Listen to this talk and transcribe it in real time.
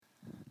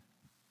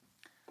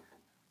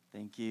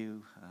Thank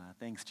you.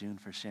 Thanks, June,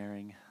 for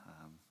sharing.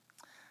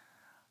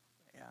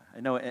 I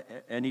know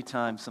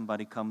anytime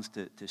somebody comes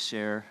to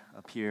share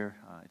up here,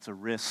 it's a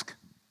risk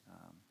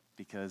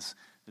because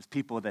there's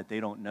people that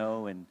they don't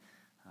know, and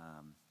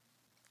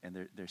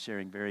they're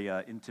sharing very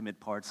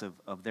intimate parts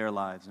of their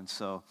lives. And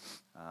so,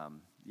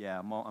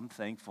 I'm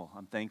thankful.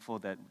 I'm thankful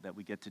that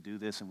we get to do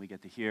this and we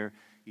get to hear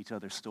each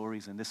other's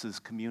stories. And this is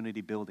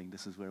community building.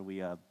 This is where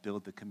we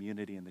build the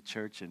community in the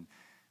church, and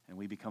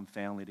we become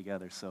family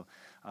together. So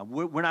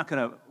we're not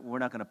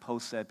gonna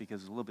post that because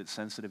it's a little bit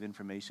sensitive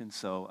information.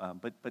 So,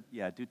 but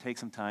do take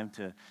some time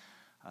to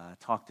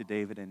talk to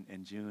David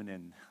and June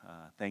and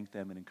thank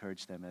them and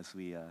encourage them as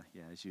we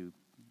as you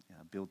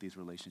build these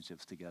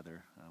relationships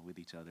together with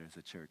each other as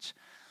a church.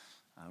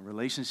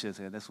 Relationships,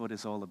 that's what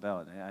it's all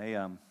about.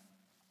 I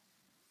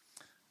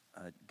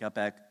got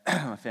back.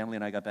 My family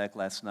and I got back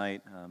last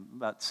night,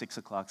 about 6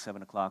 o'clock,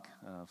 7 o'clock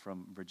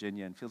from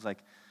Virginia, and feels like.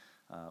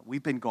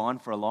 We've been gone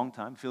for a long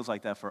time. Feels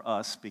like that for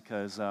us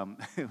because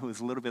it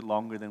was a little bit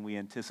longer than we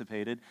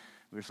anticipated.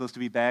 We were supposed to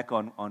be back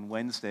on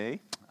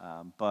Wednesday,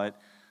 but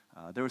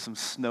there was some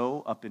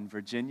snow up in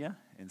Virginia,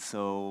 and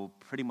so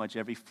pretty much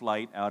every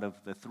flight out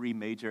of the 3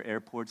 major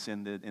airports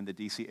in the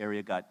D.C.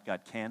 area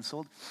got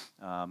canceled,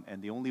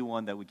 and the only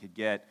one that we could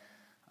get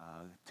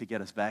to get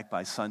us back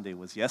by Sunday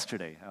was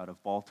yesterday out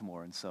of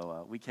Baltimore, and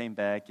so we came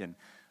back and.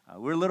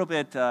 We're a little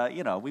bit,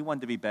 we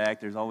wanted to be back.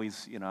 There's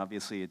always,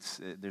 obviously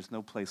there's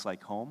no place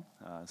like home,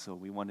 so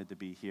we wanted to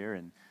be here,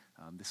 and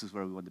this is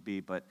where we wanted to be.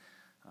 But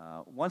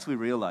once we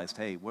realized,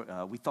 hey,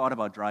 we thought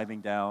about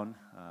driving down,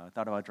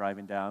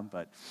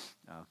 but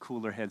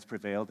cooler heads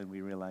prevailed, and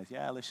we realized,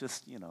 let's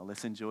just,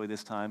 let's enjoy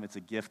this time. It's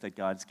a gift that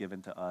God's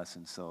given to us,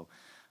 and so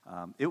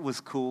it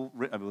was cool.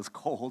 It was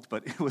cold,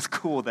 but it was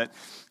cool that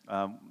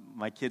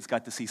my kids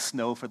got to see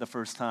snow for the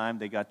first time.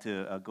 They got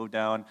to go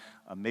down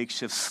a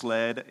makeshift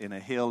sled in a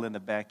hill in the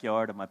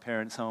backyard of my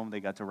parents' home.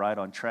 They got to ride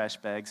on trash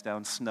bags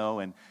down snow,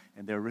 and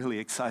they're really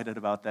excited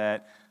about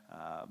that.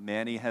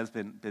 Manny has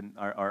been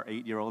our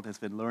 8-year-old has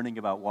been learning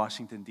about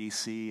Washington,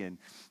 D.C., and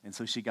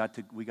so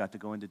we got to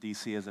go into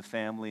D.C. as a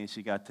family, and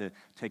she got to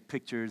take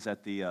pictures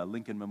at the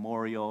Lincoln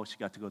Memorial. She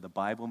got to go to the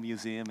Bible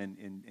Museum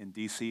in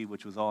D.C.,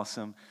 which was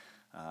awesome.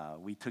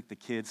 We took the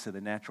kids to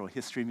the Natural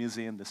History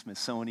Museum, the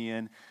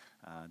Smithsonian.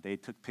 They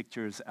took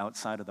pictures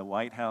outside of the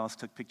White House,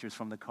 took pictures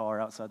from the car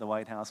outside the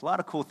White House. A lot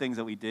of cool things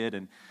that we did,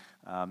 and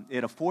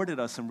it afforded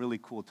us some really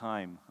cool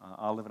time.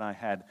 Olive and I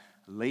had,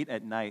 late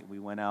at night, we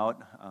went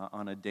out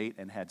on a date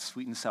and had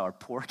sweet and sour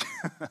pork,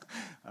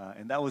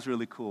 and that was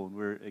really cool, and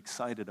we're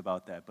excited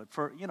about that. But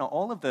for,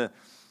 all of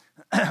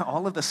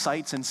the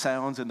sights and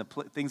sounds and the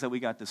things that we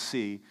got to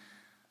see,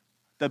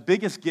 the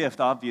biggest gift,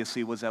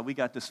 obviously, was that we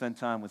got to spend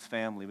time with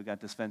family. We got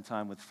to spend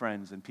time with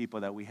friends and people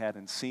that we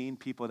hadn't seen,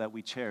 people that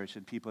we cherish,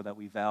 and people that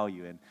we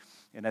value.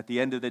 And at the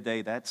end of the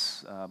day,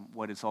 that's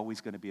what it's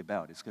always going to be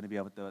about. It's going to be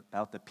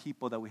about the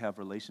people that we have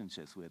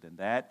relationships with, and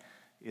that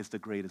is the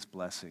greatest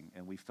blessing.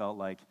 And we felt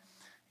like,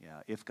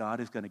 if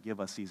God is going to give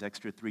us these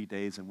extra 3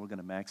 days, and we're going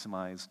to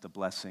maximize the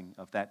blessing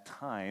of that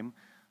time,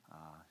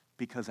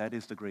 because that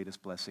is the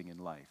greatest blessing in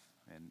life.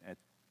 And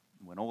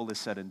when all is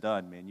said and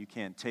done, man, you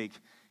can't take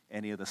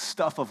any of the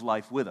stuff of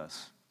life with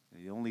us.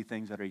 The only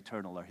things that are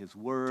eternal are His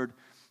Word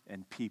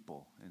and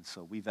people. And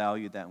so we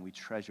valued that and we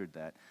treasured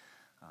that.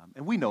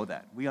 And we know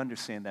that. We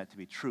understand that to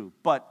be true.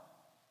 But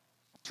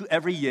to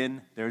every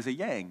yin, there's a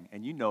yang.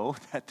 And you know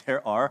that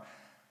there are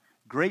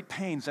great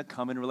pains that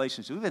come in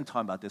relationships. We've been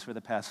talking about this for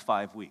the past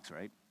 5 weeks,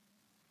 right?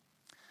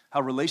 How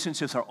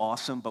relationships are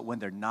awesome, but when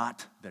they're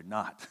not, they're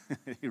not.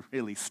 They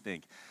really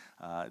stink.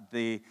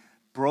 The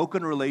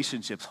broken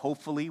relationships,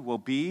 hopefully, will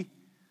be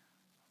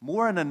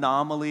more an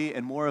anomaly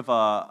and more of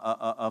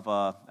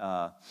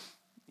a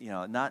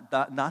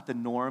not the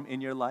norm in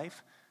your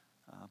life.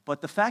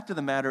 But the fact of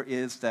the matter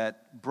is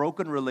that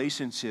broken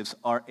relationships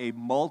are a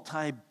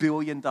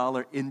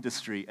multi-billion-dollar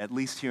industry, at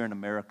least here in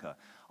America.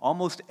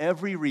 Almost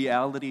every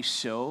reality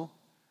show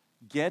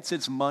gets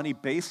its money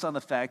based on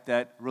the fact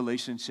that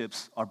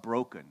relationships are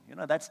broken.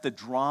 That's the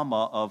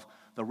drama of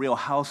the Real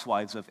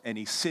Housewives of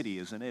any city,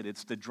 isn't it?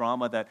 It's the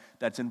drama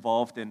that's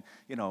involved in,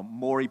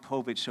 Maury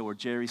Povich show or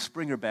Jerry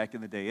Springer back in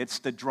the day. It's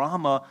the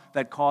drama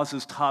that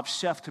causes Top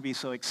Chef to be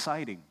so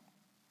exciting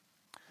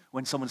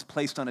when someone's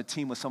placed on a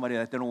team with somebody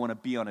that they don't want to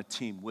be on a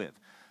team with.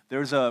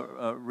 There's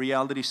a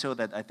reality show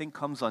that I think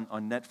comes on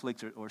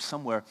Netflix or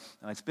somewhere.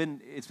 It's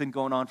been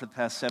going on for the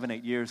past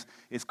 7-8 years.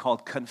 It's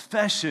called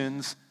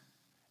Confessions,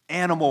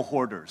 Animal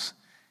Hoarders.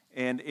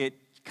 And it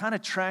kind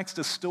of tracks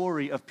the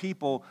story of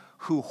people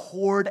who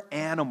hoard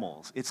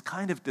animals. It's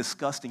kind of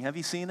disgusting. Have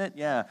you seen it?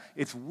 Yeah,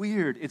 it's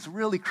weird. It's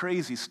really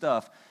crazy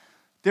stuff.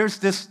 There's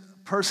this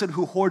person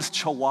who hoards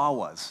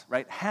chihuahuas,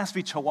 right? Has to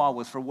be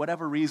chihuahuas for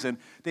whatever reason.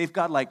 They've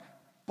got like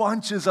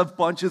bunches of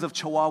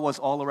chihuahuas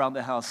all around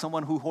the house.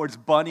 Someone who hoards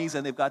bunnies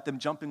and they've got them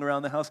jumping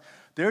around the house.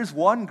 There's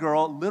one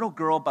little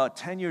girl about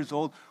 10 years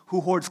old, who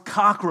hoards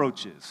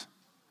cockroaches.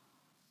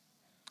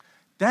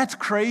 That's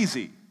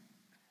crazy.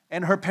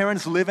 And her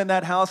parents live in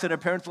that house, and her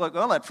parents were like,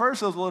 well, at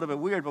first it was a little bit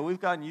weird, but we've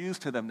gotten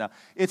used to them now.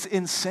 It's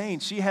insane.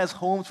 She has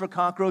homes for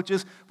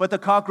cockroaches, but the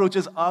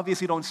cockroaches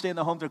obviously don't stay in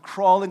the home. They're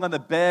crawling on the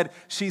bed.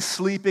 She's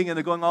sleeping, and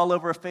they're going all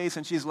over her face,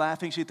 and she's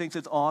laughing. She thinks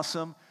it's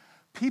awesome.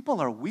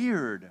 People are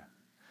weird.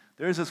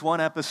 There's this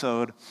one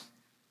episode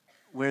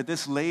where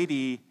this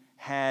lady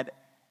had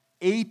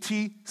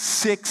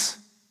 86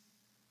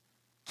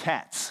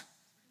 cats.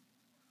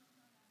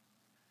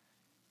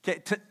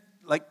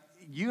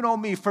 You know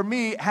me, for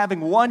me,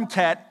 having one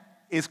cat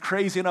is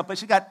crazy enough, but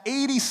she got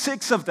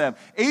 86 of them,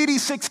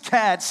 86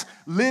 cats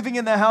living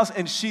in the house,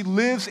 and she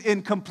lives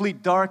in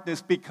complete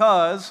darkness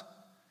because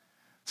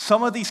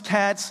some of these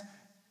cats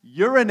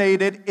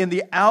urinated in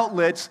the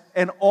outlets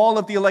and all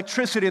of the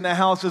electricity in the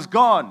house is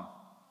gone.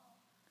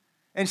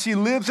 And she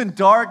lives in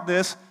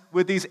darkness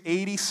with these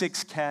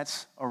 86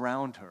 cats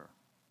around her.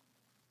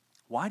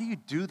 Why do you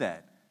do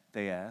that?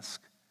 They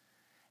ask.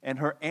 And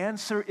her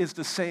answer is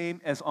the same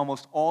as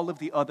almost all of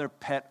the other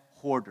pet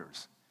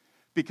hoarders.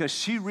 Because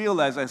she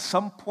realized at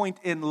some point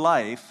in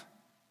life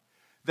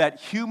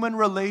that human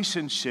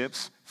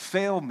relationships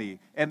fail me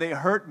and they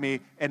hurt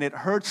me, and it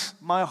hurts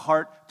my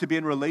heart to be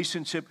in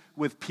relationship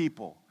with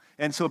people.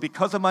 And so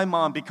because of my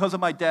mom, because of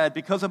my dad,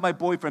 because of my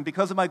boyfriend,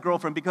 because of my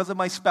girlfriend, because of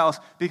my spouse,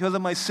 because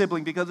of my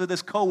sibling, because of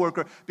this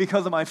coworker,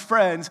 because of my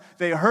friends,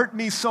 they hurt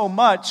me so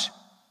much,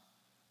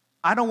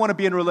 I don't want to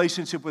be in a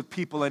relationship with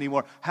people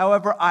anymore.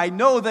 However, I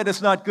know that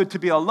it's not good to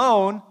be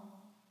alone,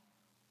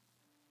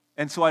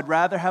 and so I'd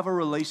rather have a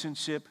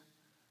relationship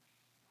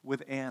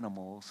with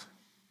animals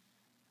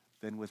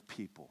than with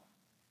people.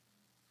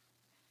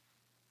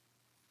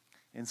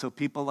 And so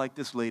people like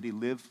this lady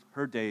live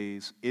her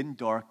days in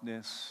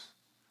darkness,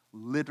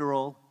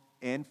 literal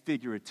and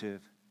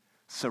figurative,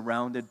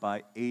 surrounded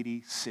by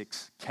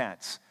 86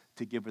 cats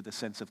to give her the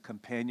sense of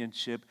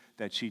companionship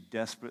that she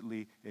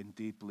desperately and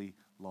deeply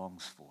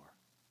longs for.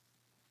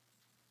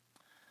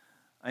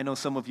 I know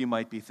some of you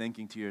might be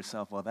thinking to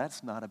yourself, well,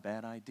 that's not a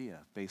bad idea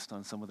based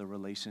on some of the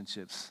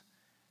relationships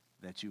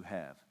that you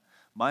have.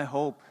 My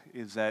hope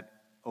is that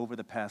over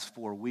the past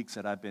 4 weeks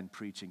that I've been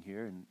preaching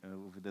here, and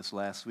over this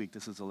last week,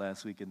 this is the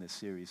last week in this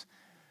series,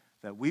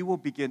 that we will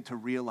begin to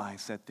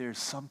realize that there's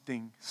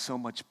something so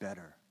much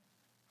better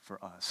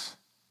for us.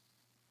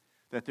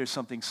 That there's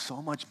something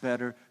so much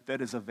better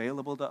that is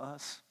available to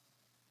us,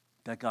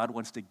 that God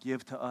wants to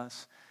give to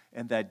us,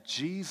 and that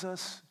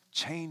Jesus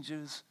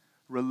changes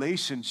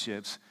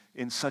relationships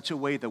in such a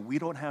way that we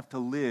don't have to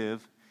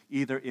live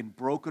either in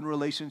broken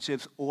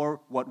relationships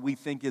or what we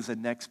think is the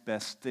next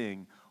best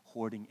thing,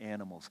 hoarding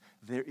animals.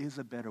 There is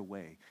a better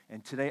way.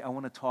 And today I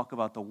want to talk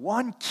about the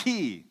one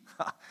key.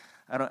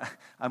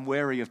 I'm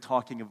wary of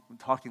talking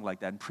like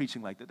that and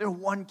preaching like that. There are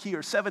one key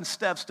or 7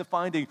 steps to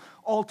finding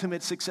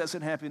ultimate success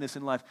and happiness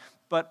in life.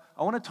 But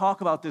I want to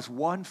talk about this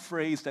one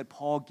phrase that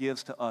Paul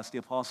gives to us, the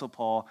Apostle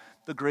Paul,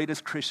 the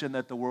greatest Christian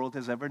that the world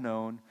has ever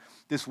known.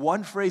 This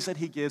one phrase that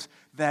he gives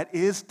that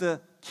is the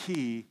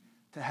key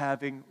to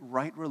having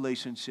right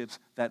relationships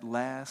that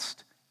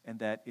last and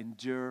that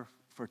endure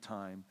for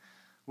time.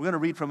 We're going to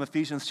read from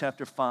Ephesians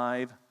chapter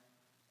 5.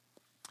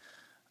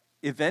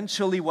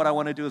 Eventually, what I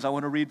want to do is I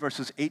want to read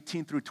verses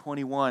 18 through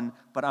 21,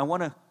 but I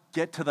want to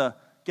get to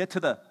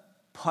the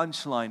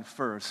punchline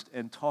first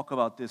and talk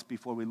about this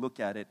before we look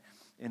at it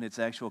in its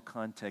actual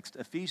context.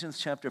 Ephesians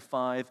chapter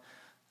 5,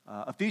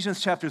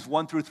 Ephesians chapters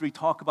 1 through 3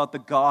 talk about the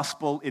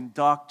gospel in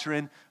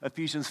doctrine.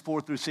 Ephesians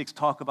 4 through 6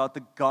 talk about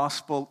the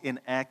gospel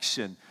in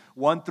action.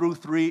 1 through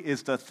 3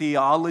 is the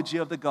theology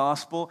of the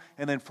gospel,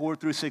 and then 4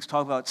 through 6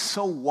 talk about,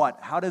 so what?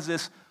 How does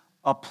this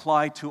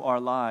apply to our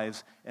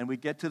lives? And we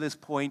get to this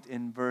point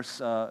in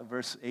verse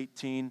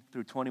 18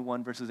 through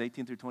 21, verses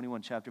 18 through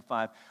 21, chapter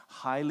 5,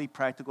 highly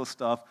practical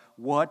stuff.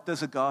 What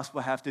does the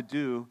gospel have to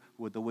do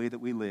with the way that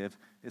we live?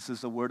 This is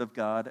the word of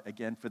God,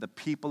 again, for the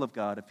people of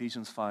God,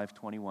 Ephesians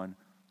 5:21. It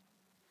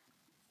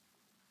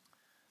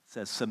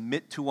says,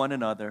 submit to one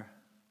another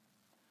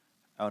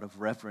out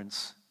of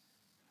reverence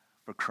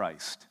for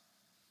Christ.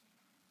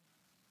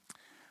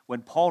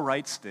 When Paul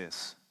writes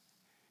this,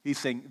 he's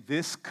saying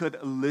this could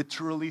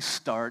literally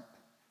start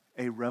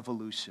a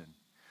revolution.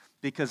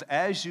 Because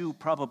as you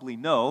probably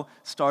know,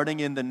 starting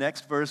in the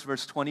next verse,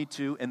 verse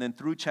 22, and then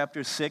through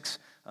chapter 6,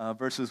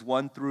 verses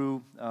 1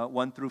 through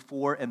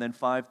 4, and then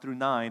 5 through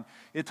 9,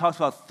 it talks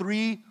about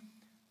 3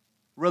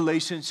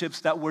 relationships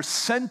that were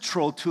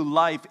central to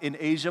life in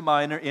Asia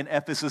Minor, in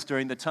Ephesus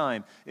during the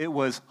time. It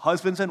was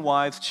husbands and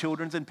wives,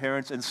 children and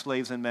parents, and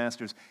slaves and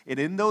masters. And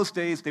in those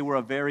days, they were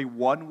a very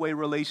one-way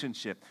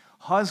relationship.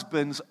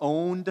 Husbands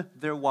owned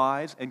their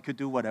wives and could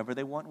do whatever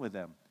they want with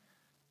them.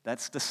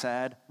 That's the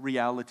sad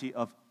reality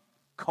of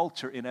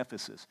culture in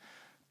Ephesus.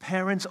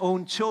 Parents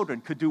owned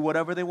children, could do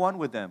whatever they want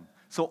with them.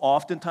 So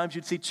oftentimes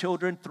you'd see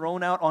children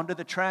thrown out onto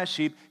the trash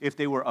heap. If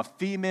they were a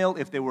female,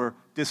 if they were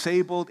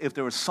disabled, if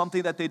there was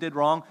something that they did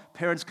wrong,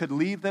 parents could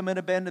leave them and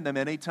abandon them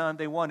anytime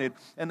they wanted.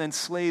 And then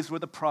slaves were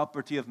the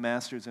property of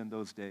masters in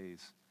those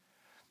days.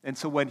 And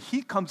so when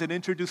he comes and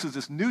introduces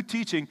this new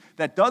teaching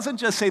that doesn't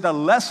just say the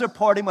lesser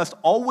party must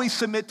always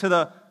submit to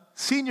the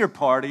senior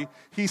party,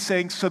 he's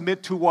saying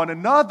submit to one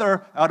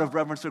another out of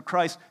reverence for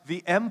Christ.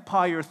 The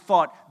empire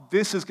thought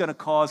this is going to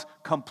cause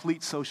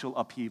complete social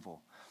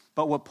upheaval.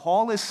 But what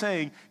Paul is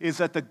saying is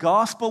that the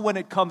gospel, when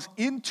it comes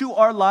into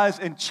our lives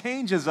and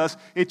changes us,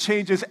 it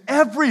changes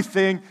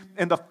everything.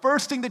 And the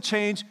first thing to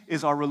change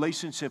is our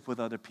relationship with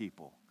other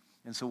people.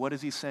 And so what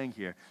is he saying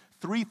here?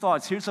 3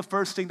 thoughts. Here's the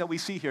first thing that we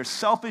see here.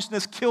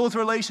 Selfishness kills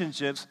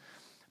relationships,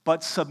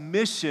 but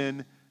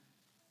submission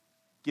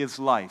gives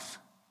life.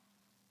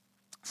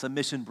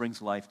 Submission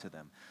brings life to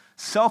them.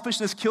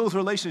 Selfishness kills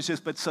relationships,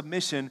 but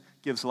submission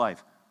gives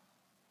life.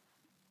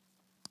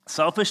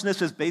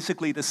 Selfishness is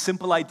basically the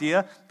simple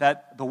idea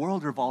that the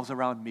world revolves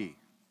around me.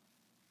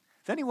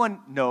 Does anyone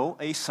know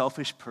a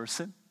selfish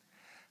person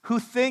who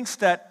thinks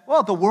that,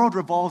 well, the world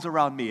revolves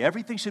around me.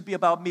 Everything should be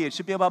about me. It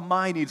should be about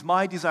my needs,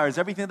 my desires.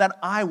 Everything that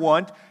I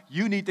want,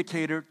 you need to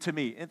cater to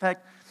me. In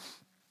fact,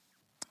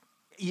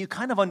 you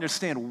kind of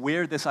understand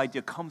where this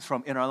idea comes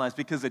from in our lives,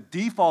 because the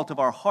default of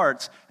our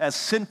hearts as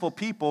sinful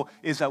people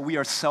is that we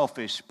are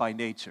selfish by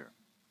nature.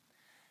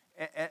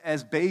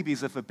 As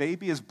babies, if a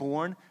baby is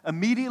born,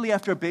 immediately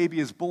after a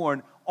baby is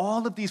born,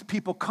 all of these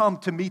people come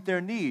to meet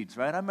their needs,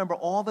 right? I remember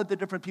all of the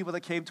different people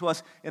that came to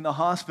us in the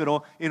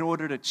hospital in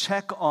order to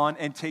check on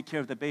and take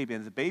care of the baby.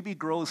 And as the baby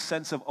grows a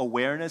sense of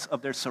awareness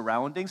of their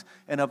surroundings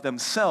and of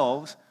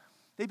themselves,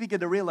 they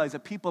begin to realize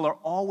that people are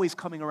always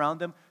coming around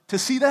them to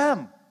see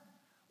them.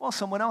 Well,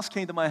 someone else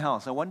came to my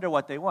house. I wonder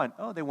what they want.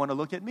 Oh, they want to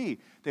look at me.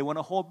 They want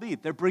to hold me.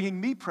 They're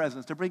bringing me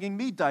presents. They're bringing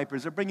me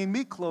diapers. They're bringing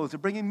me clothes. They're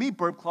bringing me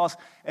burp cloths.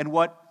 And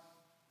what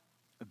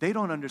they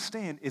don't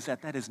understand is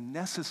that that is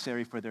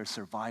necessary for their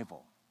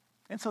survival.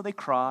 And so they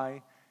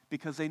cry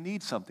because they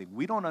need something.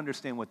 We don't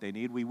understand what they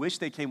need. We wish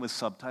they came with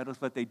subtitles,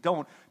 but they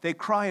don't. They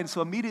cry, and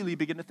so immediately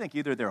begin to think.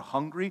 Either they're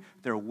hungry,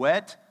 they're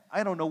wet,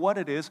 I don't know what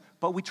it is,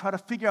 but we try to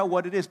figure out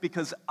what it is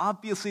because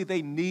obviously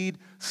they need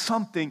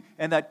something,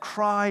 and that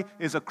cry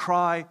is a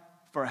cry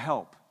for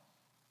help.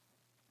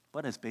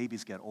 But as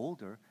babies get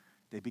older,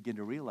 they begin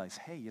to realize,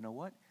 hey, you know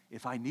what?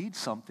 If I need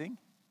something,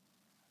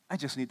 I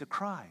just need to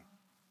cry.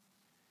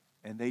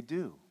 And they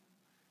do.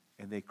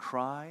 And they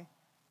cry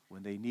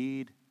when they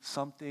need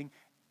something,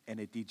 and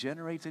it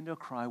degenerates into a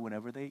cry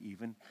whenever they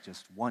even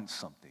just want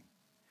something.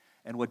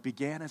 And what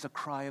began as a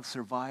cry of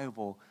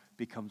survival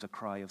becomes a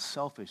cry of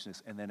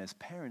selfishness. And then as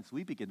parents,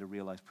 we begin to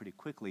realize pretty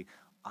quickly,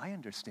 I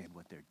understand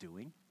what they're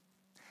doing.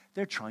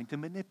 They're trying to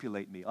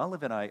manipulate me.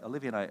 Olivia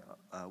and I,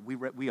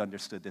 we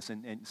understood this,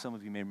 and some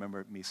of you may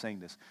remember me saying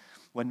this.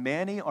 When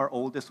Manny, our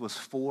oldest, was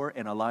 4,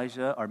 and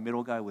Elijah, our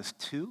middle guy, was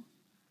 2,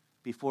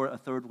 before a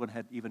third one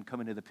had even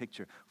come into the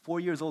picture. 4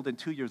 years old and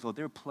 2 years old,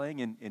 they were playing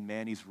in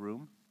Manny's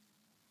room.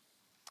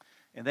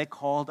 And they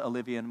called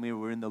Olivia and me. We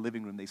were in the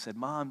living room. They said,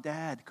 Mom,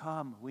 Dad,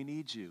 come, we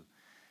need you.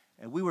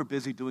 And we were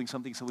busy doing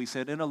something, so we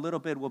said, in a little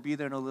bit, we'll be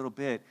there in a little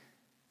bit.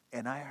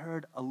 And I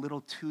heard a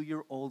little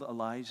 2-year-old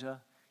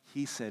Elijah,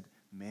 he said,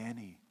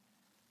 Manny,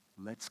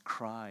 let's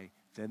cry,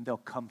 then they'll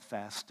come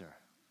faster.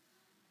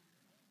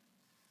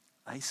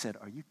 I said,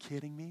 are you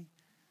kidding me?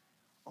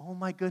 Oh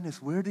my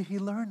goodness, where did he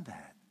learn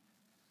that?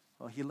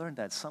 Well, he learned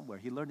that somewhere.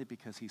 He learned it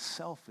because he's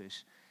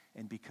selfish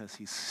and because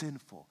he's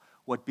sinful.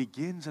 What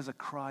begins as a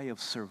cry of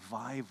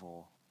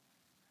survival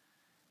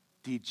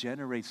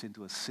degenerates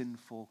into a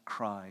sinful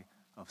cry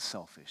of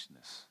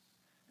selfishness.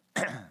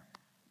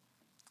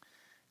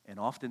 And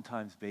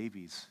oftentimes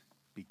babies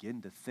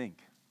begin to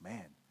think,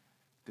 man,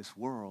 this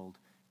world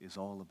is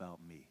all about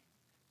me.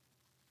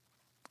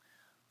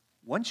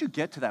 Once you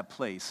get to that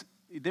place,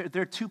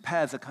 there are 2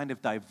 paths that kind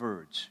of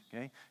diverge,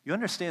 okay? You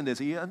understand this.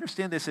 You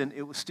understand this in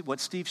what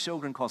Steve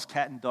Sjogren calls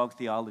cat and dog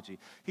theology.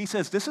 He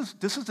says this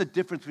is the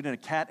difference between a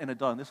cat and a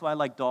dog. This is why I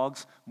like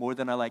dogs more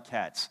than I like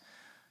cats.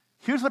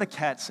 Here's what a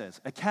cat says.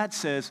 A cat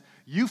says,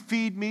 you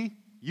feed me,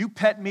 you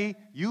pet me,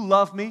 you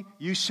love me,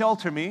 you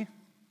shelter me,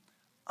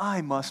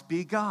 I must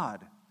be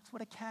God. That's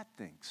what a cat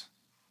thinks.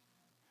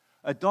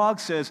 A dog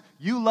says,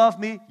 you love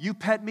me, you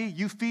pet me,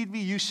 you feed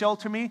me, you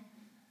shelter me,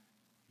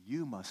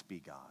 you must be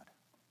God.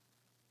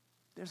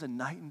 There's a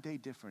night and day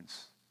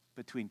difference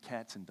between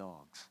cats and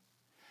dogs.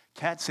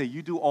 Cats say,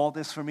 you do all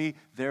this for me,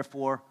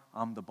 therefore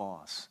I'm the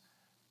boss.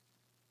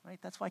 Right?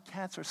 That's why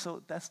cats are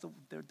so,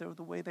 they're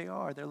the way they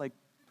are. They're like,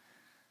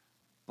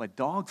 but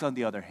dogs, on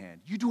the other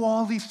hand, you do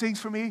all these things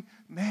for me?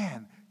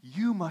 Man,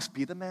 you must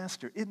be the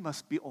master. It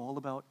must be all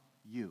about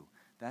you.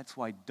 That's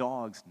why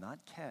dogs, not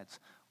cats,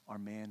 are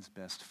man's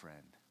best friend.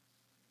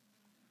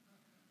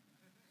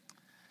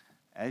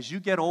 As you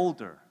get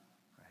older,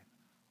 right,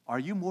 are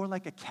you more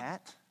like a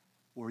cat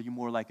or are you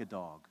more like a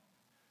dog?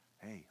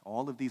 Hey,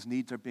 all of these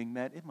needs are being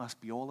met. It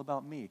must be all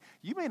about me.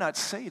 You may not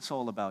say it's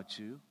all about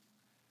you,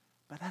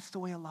 but that's the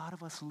way a lot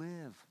of us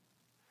live.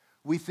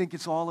 We think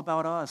it's all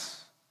about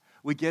us.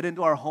 We get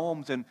into our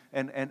homes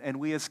and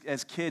we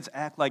as kids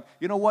act like,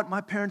 you know what,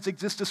 my parents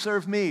exist to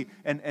serve me.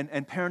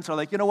 And parents are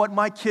like, you know what,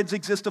 my kids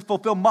exist to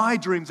fulfill my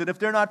dreams. And if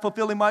they're not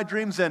fulfilling my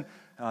dreams, then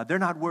they're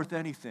not worth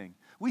anything.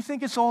 We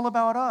think it's all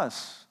about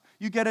us.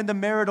 You get into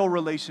marital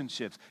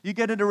relationships. You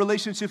get into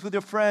relationships with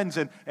your friends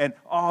and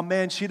oh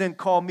man, she didn't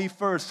call me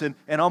first and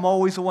I'm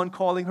always the one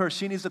calling her.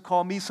 She needs to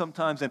call me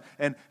sometimes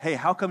and hey,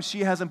 how come she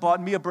hasn't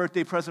bought me a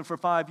birthday present for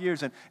 5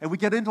 years? And we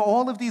get into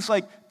all of these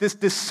like this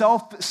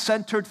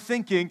self-centered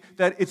thinking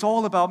that it's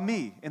all about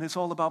me and it's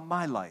all about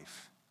my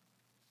life.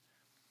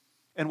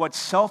 And what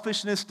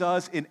selfishness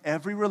does in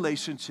every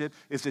relationship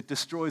is it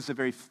destroys the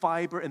very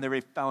fiber and the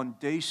very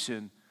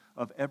foundation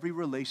of every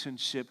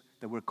relationship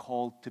that we're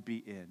called to be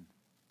in.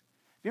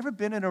 Have you ever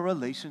been in a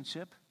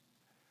relationship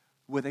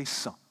with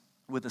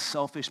a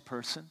selfish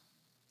person?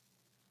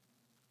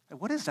 And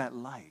what is that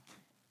like?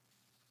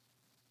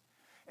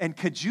 And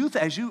could you,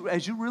 as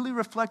you really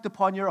reflect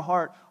upon your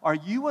heart, are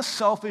you a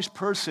selfish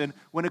person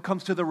when it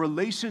comes to the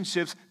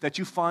relationships that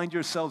you find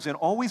yourselves in?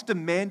 Always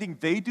demanding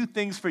they do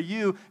things for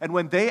you, and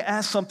when they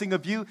ask something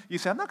of you, you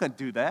say, I'm not going to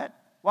do that.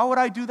 Why would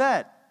I do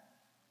that?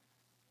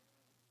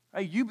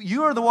 Right?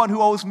 You are the one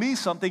who owes me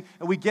something,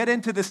 and we get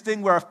into this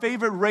thing where our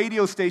favorite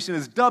radio station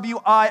is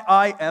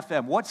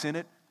WIIFM. What's in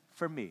it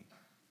for me?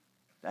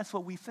 That's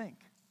what we think.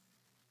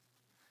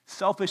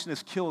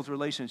 Selfishness kills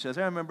relationships.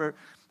 I remember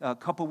a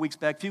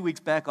few weeks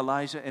back,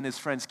 Elijah and his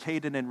friends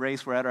Caden and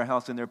Race were at our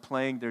house and they're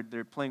playing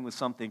with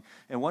something.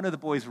 And one of the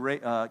boys,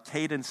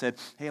 Caden, said,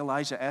 "Hey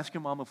Elijah, ask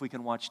your mom if we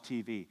can watch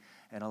TV."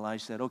 And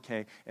Elijah said,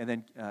 "Okay."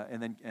 And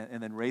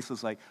then Race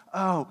was like,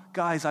 "Oh,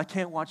 guys, I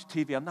can't watch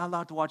TV. I'm not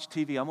allowed to watch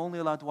TV. I'm only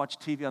allowed to watch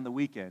TV on the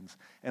weekends."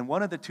 And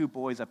one of the two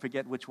boys, I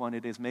forget which one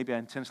it is, maybe I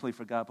intentionally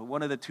forgot, but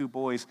one of the two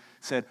boys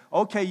said,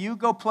 "Okay, you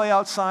go play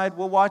outside.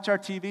 We'll watch our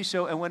TV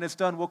show, and when it's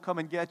done, we'll come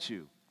and get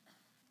you."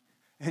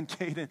 And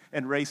Caden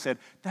and Ray said,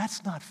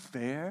 "That's not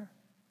fair.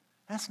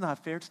 That's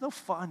not fair. It's no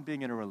fun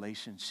being in a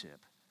relationship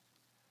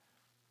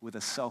with a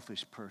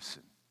selfish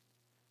person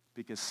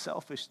because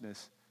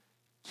selfishness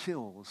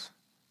kills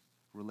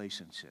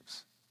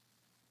relationships."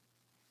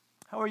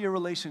 How are your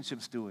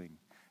relationships doing?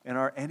 And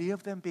are any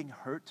of them being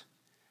hurt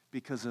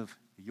because of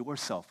your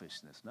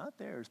selfishness? Not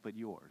theirs, but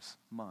yours,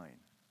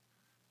 mine.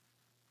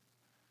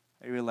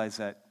 I realize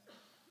that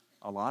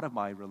a lot of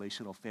my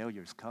relational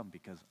failures come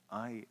because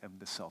I am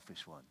the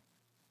selfish one.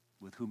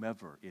 With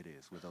whomever it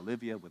is, with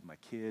Olivia, with my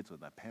kids, with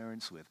my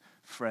parents, with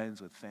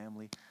friends, with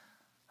family.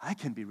 I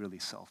can be really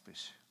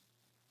selfish.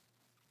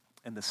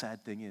 And the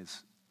sad thing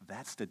is,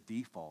 that's the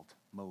default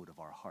mode of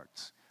our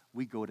hearts.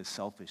 We go to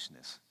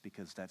selfishness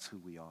because that's who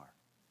we are.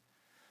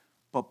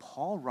 But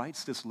Paul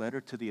writes this letter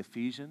to the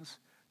Ephesians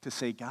to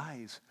say,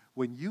 guys,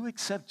 when you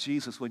accept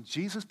Jesus, when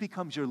Jesus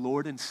becomes your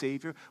Lord and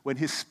Savior, when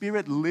His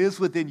Spirit lives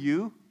within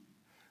you,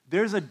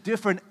 there's a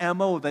different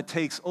MO that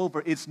takes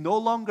over. It's no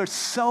longer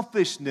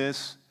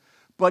selfishness,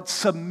 but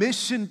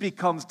submission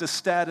becomes the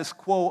status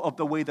quo of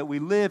the way that we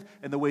live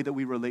and the way that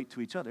we relate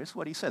to each other. That's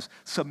what he says.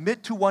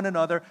 Submit to one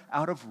another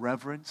out of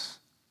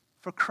reverence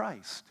for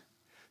Christ.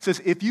 It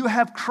says, if you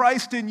have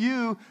Christ in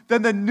you,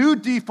 then the new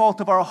default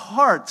of our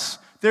hearts,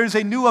 there's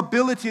a new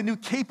ability, a new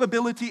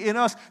capability in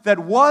us that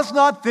was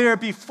not there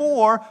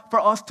before for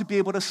us to be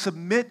able to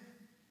submit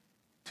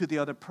to the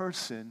other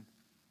person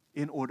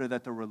in order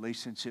that the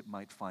relationship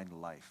might find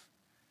life.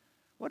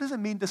 What does it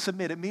mean to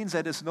submit? It means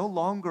that it's no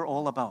longer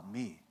all about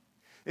me.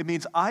 It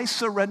means I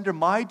surrender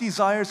my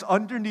desires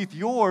underneath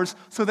yours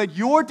so that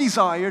your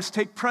desires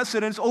take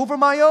precedence over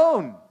my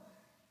own.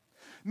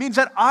 It means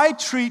that I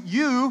treat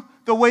you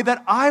the way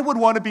that I would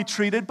want to be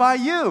treated by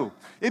you.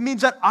 It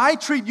means that I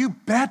treat you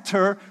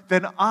better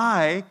than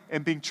I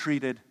am being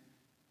treated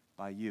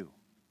by you.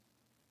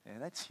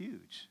 And that's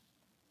huge.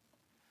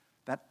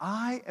 That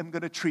I am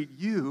going to treat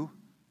you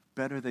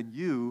better than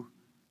you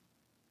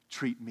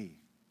treat me.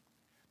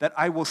 That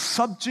I will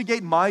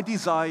subjugate my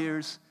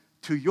desires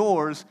to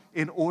yours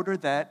in order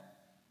that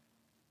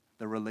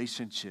the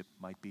relationship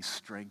might be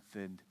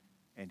strengthened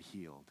and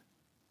healed.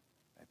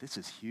 This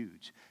is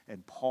huge.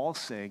 And Paul's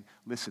saying,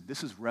 listen,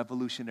 this is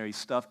revolutionary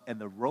stuff.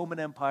 And the Roman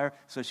Empire,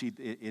 especially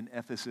in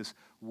Ephesus,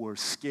 were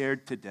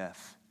scared to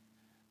death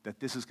that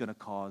this is going to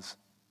cause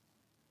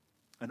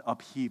an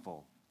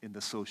upheaval in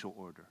the social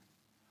order.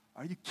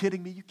 Are you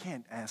kidding me? You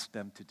can't ask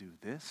them to do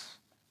this.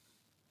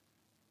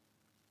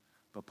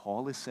 But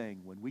Paul is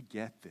saying, when we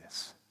get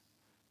this,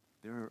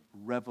 there's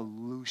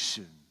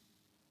revolution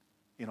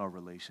in our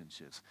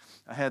relationships.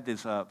 I had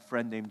this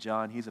friend named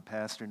John. He's a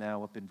pastor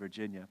now up in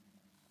Virginia.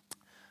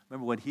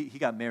 Remember when he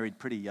got married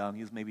pretty young.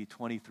 He was maybe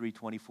 23,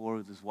 24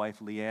 with his wife,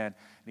 Leanne. And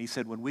he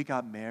said, when we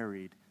got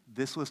married,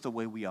 this was the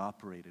way we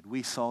operated.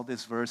 We saw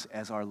this verse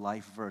as our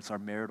life verse, our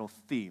marital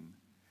theme.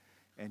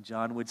 And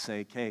John would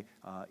say, okay,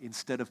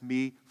 instead of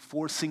me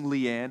forcing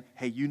Leanne,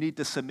 hey, you need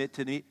to submit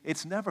to me,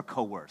 it's never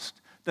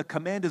coerced. The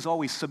command is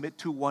always submit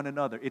to one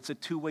another. It's a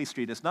two-way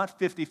street. It's not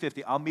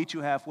 50-50. I'll meet you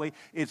halfway.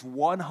 It's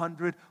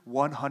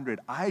 100-100.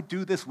 I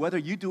do this whether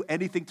you do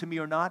anything to me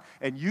or not,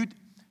 and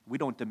we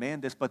don't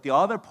demand this, but the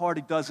other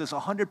party does this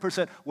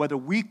 100% whether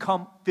we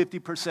come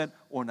 50%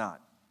 or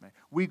not. Right?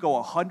 We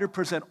go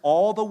 100%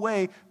 all the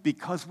way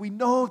because we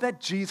know that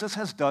Jesus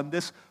has done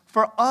this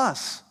for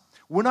us.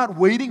 We're not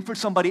waiting for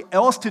somebody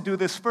else to do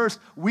this first.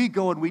 We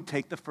go and we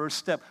take the first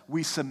step.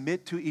 We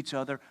submit to each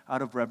other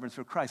out of reverence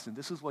for Christ. And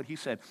this is what he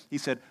said. He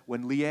said,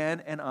 when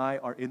Leanne and I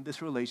are in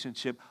this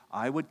relationship,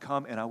 I would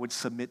come and I would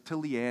submit to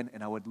Leanne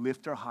and I would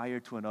lift her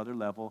higher to another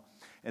level.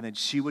 And then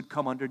she would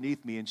come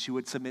underneath me and she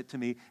would submit to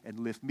me and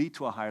lift me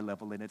to a higher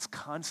level. And it's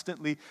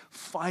constantly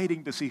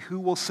fighting to see who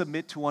will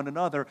submit to one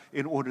another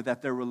in order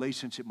that their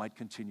relationship might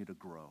continue to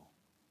grow.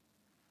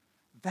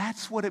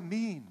 That's what it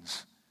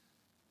means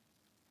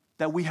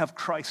that we have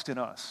Christ in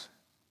us.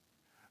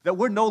 That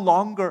we're no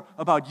longer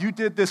about, you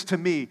did this to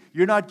me,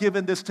 you're not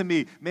giving this to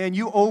me, man,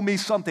 you owe me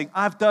something,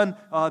 I've done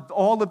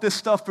all of this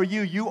stuff for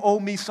you, you owe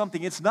me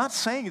something. It's not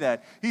saying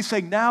that. He's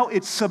saying now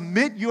it's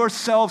submit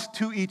yourselves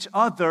to each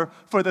other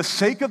for the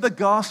sake of the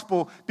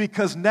gospel,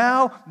 because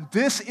now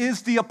this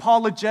is the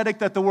apologetic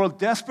that the world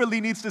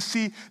desperately needs to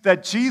see,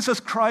 that Jesus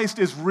Christ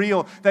is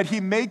real, that he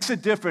makes a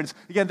difference.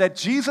 Again, that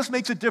Jesus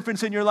makes a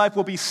difference in your life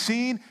will be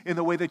seen in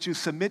the way that you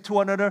submit to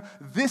one another.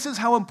 This is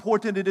how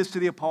important it is to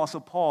the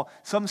Apostle Paul.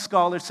 Some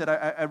scholars said,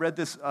 I read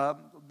this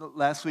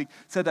last week,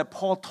 said that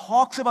Paul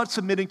talks about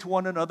submitting to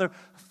one another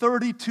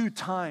 32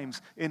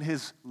 times in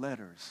his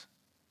letters.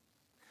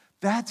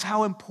 That's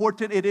how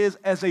important it is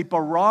as a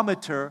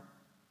barometer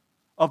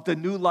of the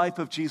new life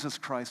of Jesus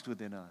Christ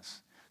within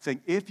us.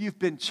 Saying, if you've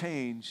been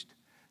changed,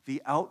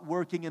 the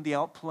outworking and the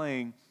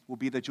outplaying will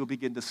be that you'll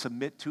begin to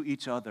submit to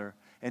each other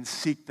and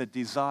seek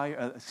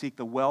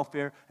the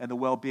welfare and the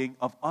well-being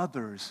of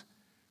others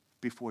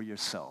before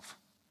yourself.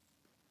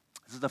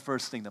 This is the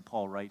first thing that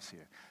Paul writes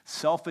here.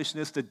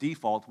 Selfishness, the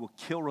default, will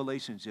kill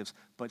relationships,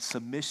 but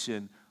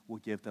submission will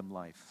give them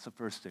life. That's the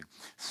first thing.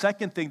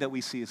 Second thing that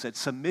we see is that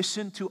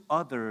submission to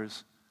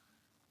others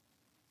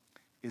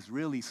is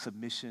really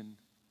submission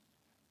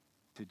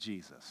to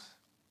Jesus.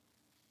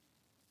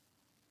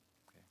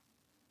 Okay.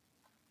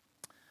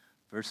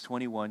 Verse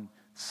 21,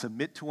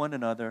 submit to one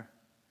another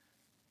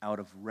out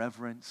of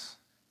reverence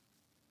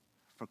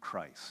for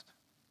Christ.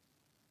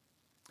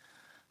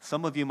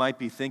 Some of you might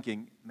be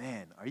thinking,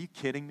 man, are you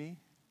kidding me?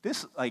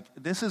 This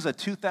is a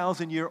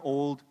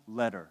 2,000-year-old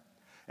letter.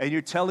 And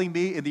you're telling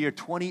me in the year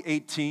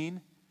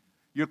 2018,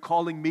 you're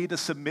calling me to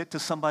submit to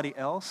somebody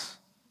else?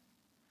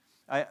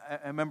 I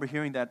remember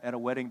hearing that at a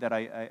wedding that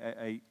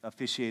I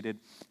officiated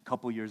a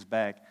couple years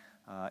back.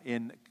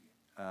 It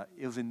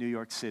was in New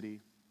York City.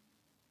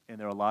 And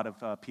there are a lot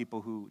of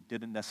people who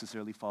didn't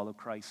necessarily follow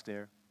Christ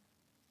there.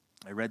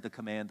 I read the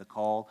command, the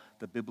call,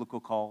 the biblical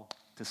call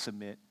to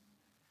submit.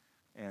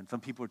 And some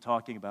people were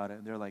talking about it,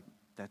 and they're like,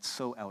 that's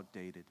so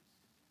outdated.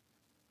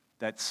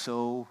 That's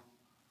so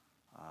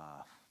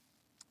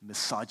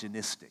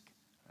misogynistic.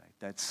 Right?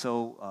 That's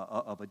so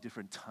of a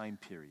different time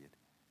period.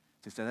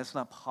 Just that's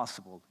not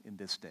possible in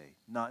this day,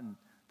 not in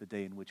the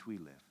day in which we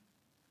live.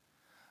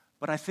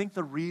 But I think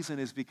the reason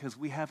is because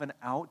we have an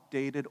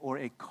outdated or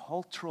a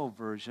cultural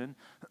version,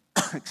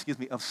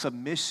 of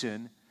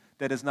submission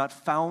that is not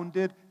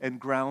founded and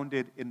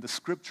grounded in the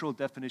scriptural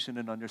definition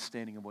and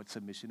understanding of what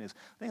submission is.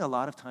 I think a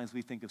lot of times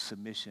we think of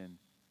submission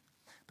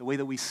the way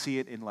that we see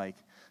it in like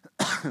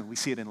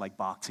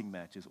boxing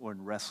matches or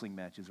in wrestling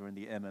matches or in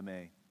the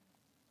MMA,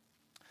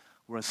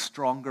 where a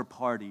stronger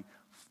party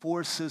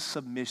forces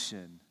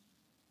submission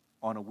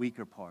on a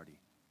weaker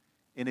party.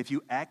 And if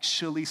you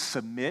actually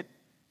submit,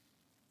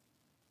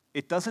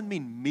 it doesn't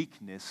mean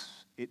meekness,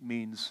 it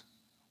means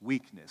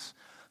weakness.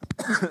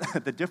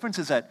 The difference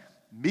is that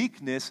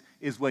meekness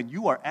is when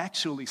you are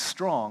actually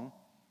strong,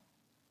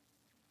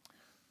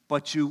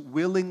 but you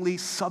willingly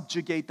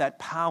subjugate that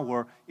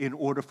power in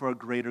order for a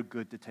greater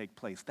good to take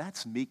place.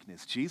 That's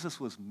meekness. Jesus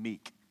was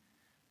meek.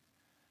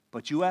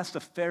 But you ask the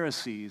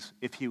Pharisees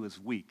if he was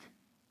weak.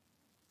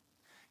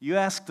 You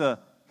ask the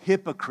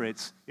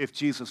hypocrites if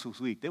Jesus was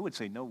weak. They would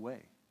say, no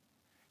way.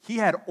 He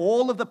had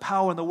all of the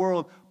power in the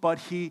world, but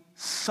he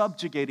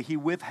subjugated, he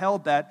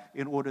withheld that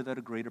in order that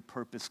a greater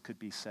purpose could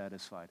be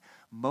satisfied.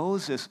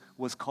 Moses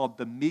was called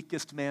the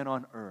meekest man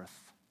on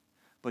earth.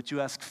 But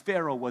you ask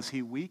Pharaoh, was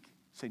he weak?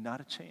 Say,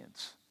 not a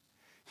chance.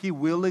 He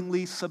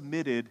willingly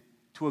submitted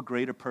to a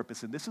greater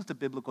purpose. And this is the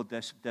biblical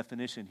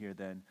definition here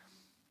then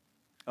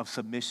of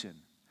submission.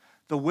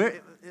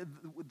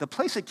 The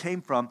place it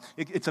came from,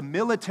 it's a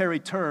military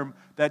term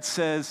that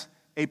says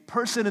a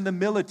person in the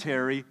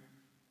military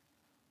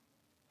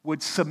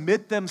would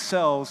submit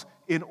themselves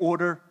in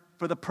order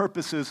for the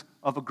purposes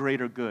of a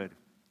greater good.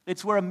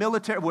 It's where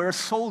a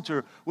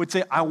soldier would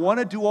say, I want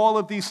to do all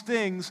of these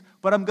things,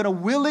 but I'm going to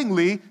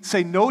willingly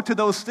say no to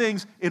those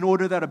things in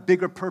order that a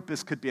bigger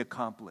purpose could be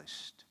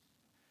accomplished.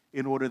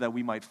 In order that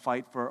we might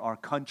fight for our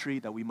country,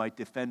 that we might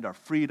defend our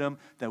freedom,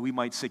 that we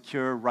might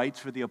secure rights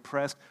for the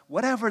oppressed.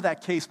 Whatever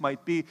that case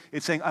might be,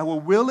 it's saying, I will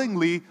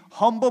willingly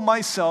humble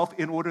myself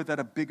in order that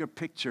a bigger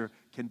picture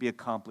can be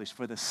accomplished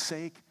for the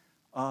sake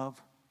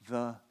of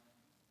the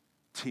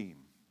team.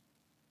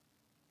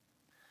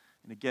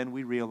 And again,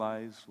 we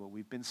realize what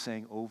we've been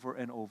saying over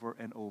and over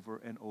and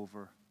over and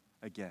over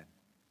again.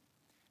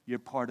 You're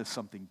part of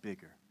something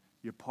bigger.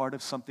 You're part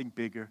of something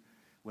bigger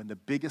when the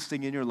biggest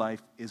thing in your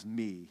life is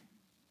me.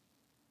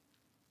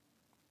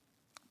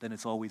 then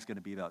it's always going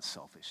to be about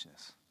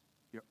selfishness.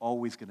 You're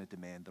always going to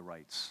demand the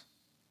rights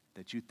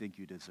that you think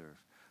you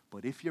deserve.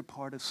 But if you're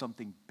part of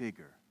something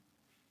bigger,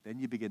 then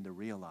you begin to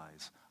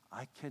realize,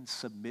 I can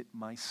submit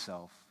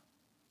myself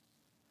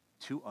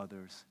to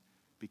others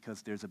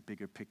because there's a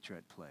bigger picture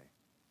at play.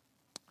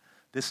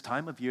 This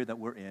time of year that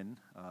we're in,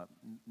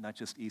 not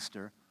just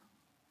Easter,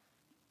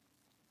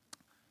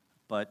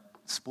 but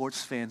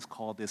sports fans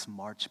call this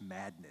March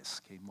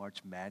Madness, okay?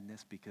 March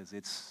Madness because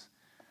it's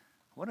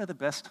one of the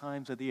best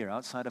times of the year,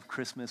 outside of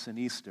Christmas and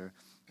Easter.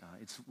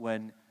 It's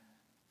when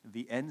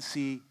the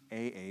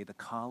NCAA, the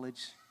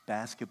College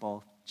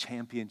Basketball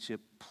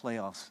Championship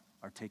playoffs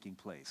are taking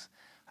place.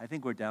 I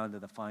think we're down to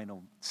the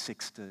final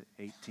 6 to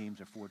 8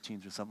 teams or 4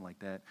 teams or something like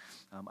that.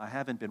 I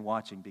haven't been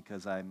watching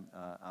because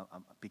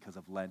because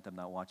of Lent. I'm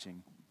not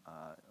watching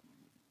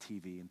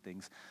TV and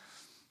things.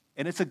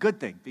 And it's a good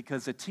thing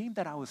because the team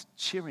that I was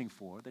cheering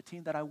for, the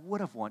team that I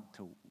would have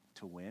wanted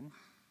to win,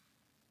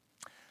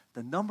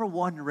 the number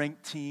 1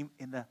 ranked team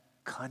in the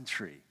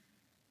country,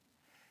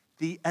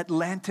 the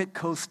Atlantic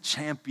Coast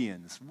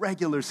champions,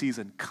 regular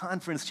season,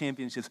 conference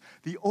championships,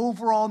 the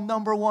overall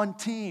number 1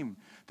 team,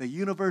 the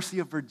University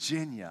of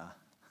Virginia,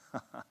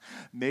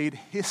 made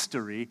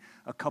history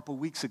a couple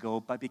weeks ago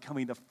by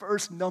becoming the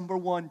first number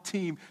 1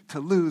 team to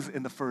lose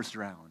in the first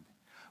round.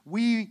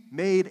 We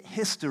made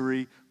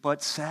history,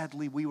 but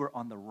sadly we were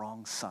on the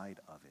wrong side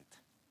of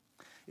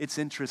it. It's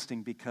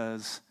interesting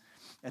because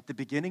at the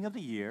beginning of the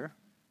year,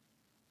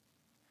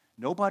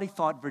 nobody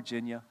thought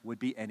Virginia would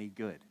be any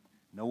good.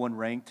 No one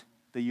ranked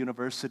the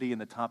university in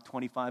the top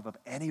 25 of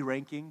any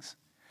rankings.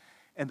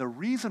 And the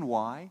reason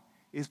why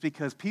is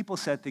because people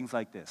said things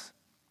like this: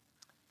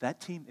 that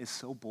team is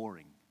so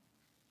boring.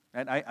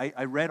 And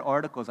I read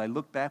articles, I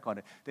looked back on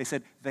it. They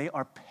said they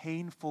are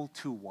painful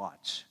to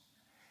watch.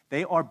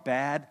 They are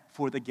bad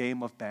for the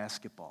game of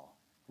basketball.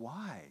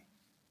 Why?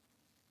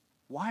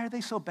 Why are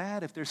they so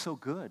bad if they're so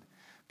good?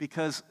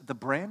 Because the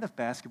brand of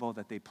basketball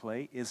that they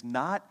play is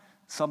not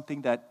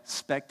something that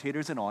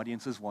spectators and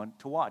audiences want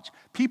to watch.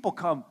 People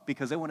come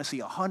because they want to see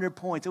 100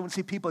 points. They want to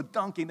see people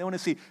dunking. They want to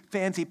see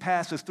fancy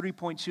passes,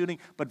 three-point shooting.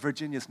 But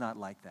Virginia's not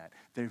like that.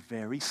 They're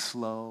very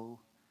slow.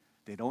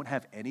 They don't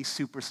have any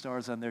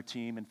superstars on their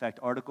team. In fact,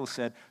 articles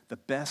said the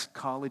best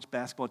college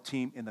basketball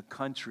team in the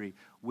country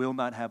will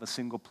not have a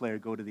single player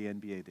go to the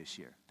NBA this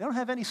year. They don't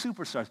have any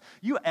superstars.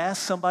 You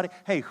ask somebody,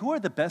 hey, who are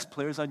the best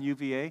players on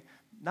UVA?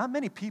 Not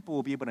many people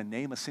will be able to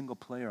name a single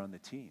player on the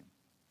team.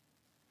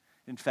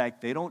 In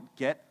fact, they don't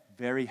get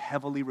very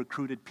heavily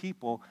recruited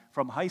people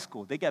from high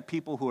school. They get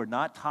people who are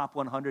not top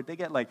 100. They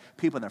get like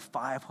people in their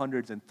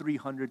 500s and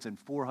 300s and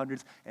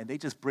 400s, and they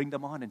just bring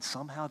them on, and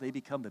somehow they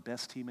become the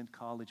best team in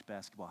college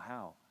basketball.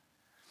 How?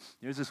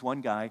 There's this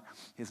one guy,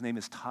 his name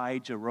is Ty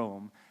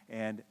Jerome,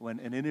 and when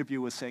an interview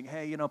was saying,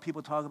 hey,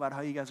 people talk about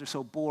how you guys are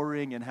so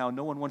boring and how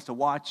no one wants to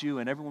watch you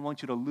and everyone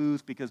wants you to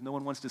lose because no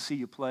one wants to see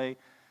you play,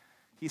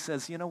 he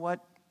says, you know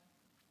what?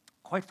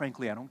 Quite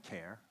frankly, I don't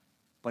care.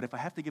 But if I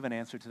have to give an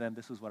answer to them,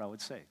 this is what I would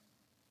say.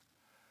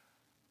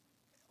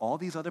 All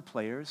these other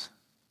players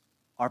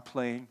are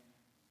playing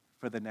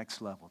for the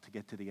next level to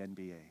get to the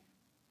NBA.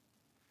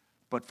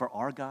 But for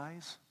our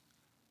guys,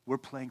 we're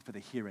playing for the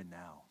here and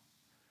now.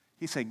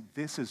 He's saying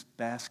this is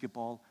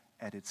basketball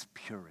at its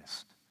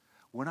purest.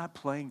 We're not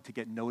playing to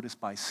get noticed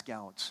by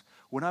scouts.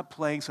 We're not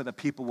playing so that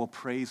people will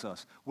praise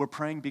us. We're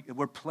playing.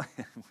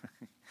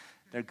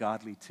 They're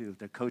godly too.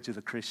 Their coach is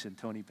a Christian,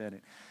 Tony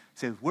Bennett. He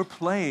says, we're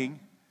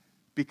playing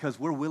because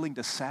we're willing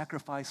to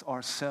sacrifice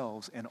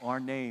ourselves and our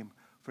name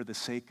for the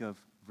sake of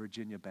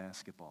Virginia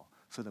basketball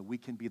so that we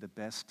can be the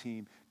best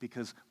team.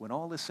 Because when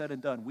all is said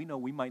and done, we know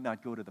we might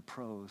not go to the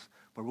pros,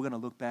 but we're going to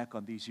look back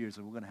on these years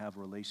and we're going to have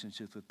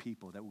relationships with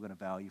people that we're going to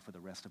value for the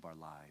rest of our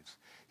lives.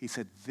 He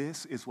said,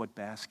 this is what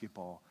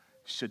basketball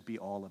should be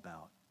all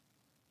about.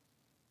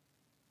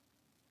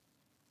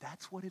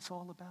 That's what it's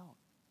all about.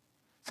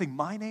 Saying,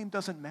 my name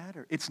doesn't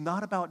matter. It's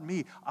not about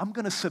me. I'm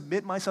going to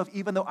submit myself,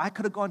 even though I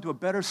could have gone to a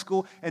better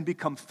school and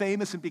become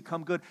famous and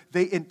become good.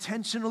 They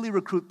intentionally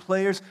recruit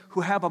players who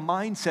have a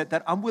mindset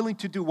that I'm willing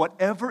to do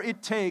whatever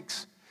it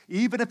takes,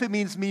 even if it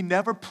means me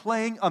never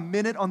playing a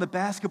minute on the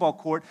basketball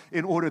court,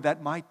 in order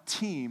that my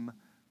team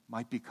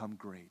might become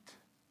great.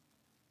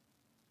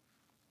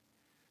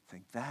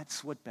 Saying,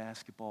 that's what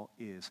basketball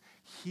is.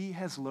 He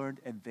has learned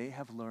and they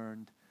have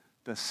learned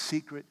the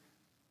secret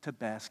to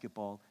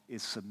basketball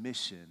is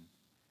submission.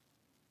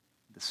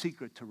 The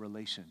secret to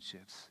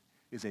relationships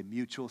is a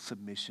mutual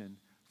submission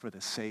for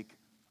the sake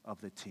of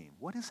the team.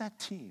 What is that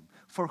team?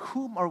 For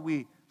whom are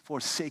we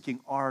forsaking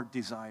our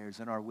desires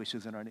and our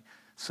wishes and our needs?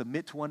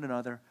 Submit to one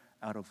another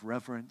out of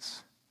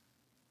reverence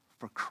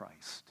for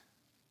Christ.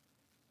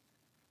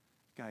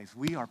 Guys,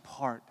 we are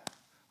part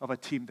of a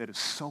team that is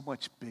so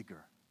much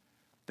bigger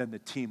than the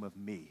team of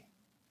me.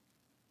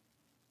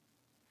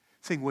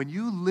 Saying, when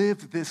you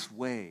live this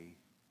way,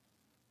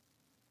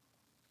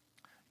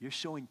 you're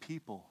showing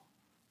people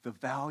the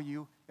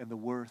value and the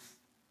worth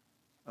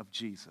of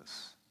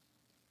Jesus.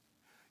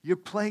 You're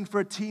playing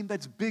for a team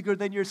that's bigger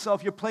than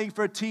yourself. You're playing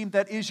for a team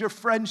that is your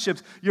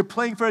friendships. You're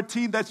playing for a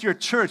team that's your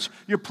church.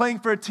 You're playing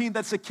for a team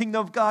that's the kingdom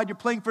of God. You're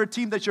playing for a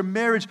team that's your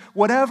marriage,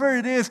 whatever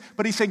it is.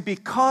 But he's saying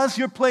because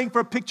you're playing for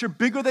a picture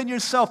bigger than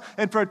yourself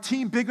and for a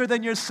team bigger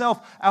than yourself,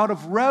 out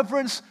of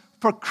reverence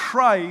for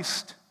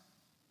Christ,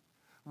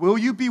 will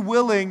you be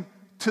willing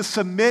to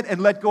submit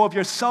and let go of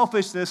your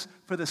selfishness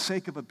for the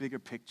sake of a bigger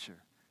picture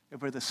and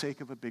for the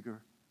sake of a bigger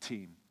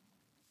team?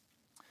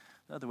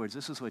 In other words,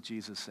 this is what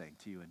Jesus is saying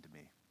to you and to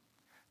me.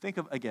 Think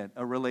of, again,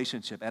 a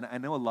relationship. And I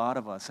know a lot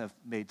of us have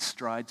made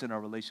strides in our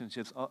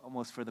relationships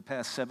almost for the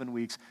past 7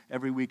 weeks.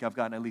 Every week I've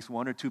gotten at least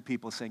 1 or 2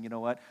 people saying, you know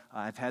what,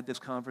 I've had this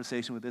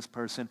conversation with this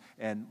person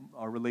and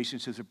our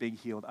relationships are being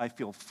healed. I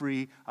feel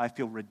free. I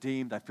feel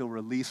redeemed. I feel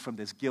released from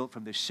this guilt,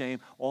 from this shame,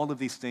 all of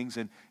these things,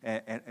 and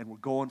we're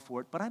going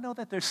for it. But I know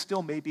that there's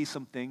still maybe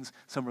some things,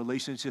 some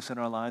relationships in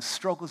our lives,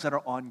 struggles that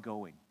are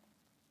ongoing.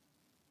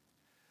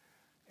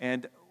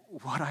 And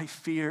what I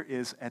fear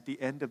is at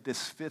the end of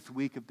this 5th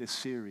week of this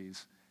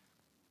series,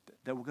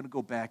 that we're going to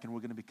go back and we're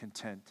going to be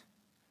content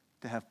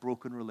to have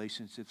broken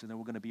relationships, and then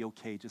we're going to be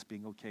okay just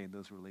being okay in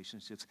those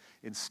relationships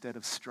instead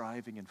of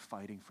striving and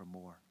fighting for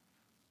more.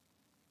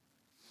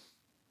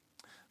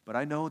 But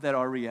I know that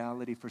our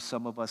reality for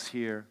some of us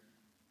here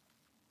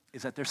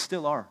is that there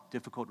still are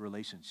difficult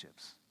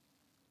relationships.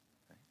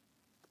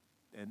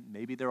 Okay? And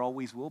maybe there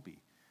always will be.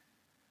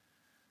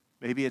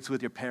 Maybe it's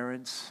with your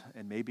parents,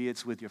 and maybe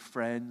it's with your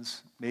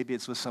friends. Maybe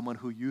it's with someone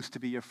who used to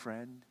be your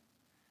friend.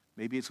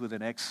 Maybe it's with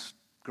an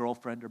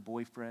ex-girlfriend or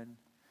boyfriend.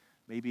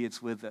 Maybe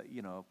it's with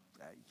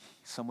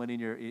someone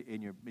in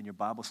your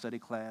Bible study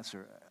class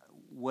or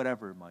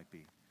whatever it might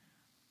be.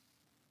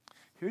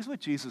 Here's what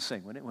Jesus is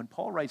saying. When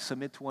Paul writes,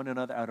 submit to one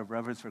another out of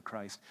reverence for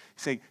Christ,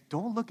 he's saying,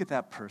 don't look at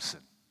that person.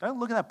 Don't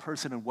look at that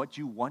person and what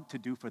you want to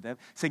do for them.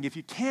 He's saying, if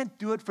you can't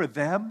do it for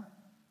them,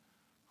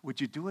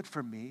 would you do it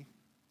for me?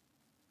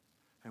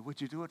 And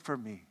would you do it for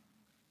me?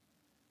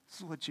 This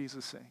is what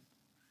Jesus is saying.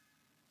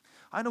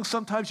 I know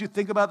sometimes you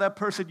think about that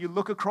person, you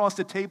look across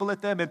the table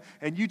at them,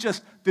 and you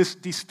just,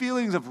 these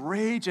feelings of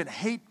rage and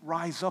hate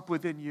rise up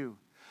within you.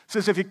 It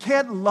says, if you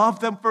can't love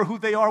them for who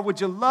they are,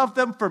 would you love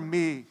them for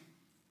me?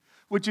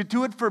 Would you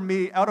do it for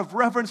me, out of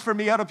reverence for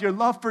me, out of your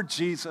love for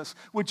Jesus?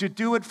 Would you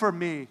do it for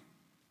me?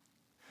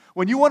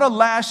 When you want to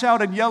lash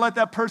out and yell at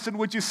that person,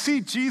 would you see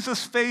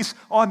Jesus' face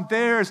on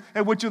theirs,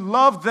 and would you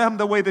love them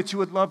the way that you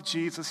would love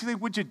Jesus? You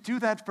think, would you do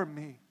that for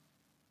me?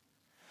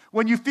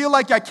 When you feel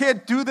like I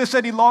can't do this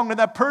any longer,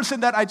 that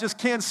person that I just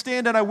can't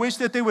stand and I wish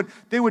that they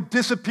would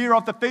disappear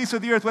off the face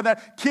of the earth, when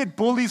that kid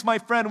bullies my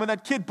friend, when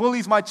that kid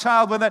bullies my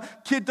child, when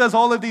that kid does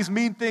all of these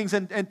mean things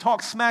and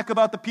talks smack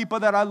about the people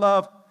that I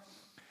love,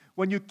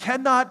 when you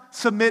cannot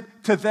submit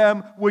to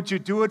them, would you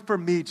do it for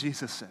me,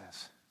 Jesus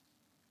says.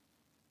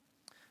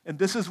 And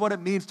this is what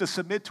it means to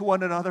submit to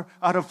one another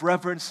out of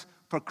reverence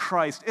for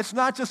Christ. It's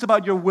not just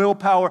about your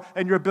willpower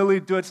and your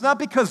ability to do it. It's not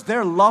because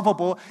they're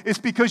lovable. It's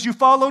because you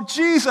follow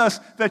Jesus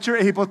that you're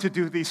able to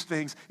do these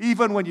things,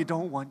 even when you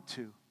don't want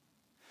to.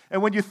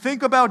 And when you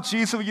think about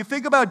Jesus, and you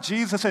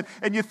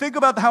think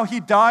about how he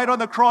died on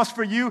the cross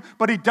for you,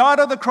 but he died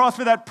on the cross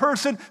for that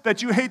person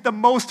that you hate the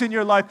most in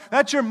your life.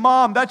 That's your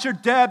mom, that's your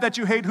dad that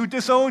you hate, who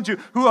disowned you,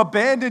 who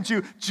abandoned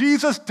you.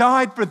 Jesus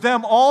died for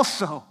them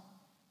also.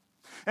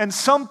 And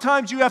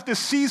sometimes you have to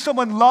see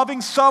someone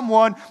loving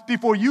someone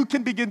before you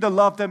can begin to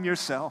love them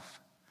yourself.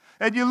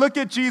 And you look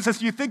at Jesus,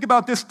 you think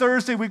about this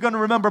Thursday, we're going to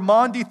remember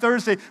Maundy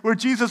Thursday, where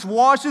Jesus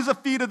washes the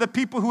feet of the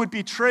people who would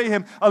betray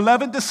him,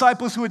 11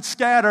 disciples who would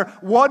scatter,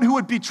 one who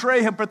would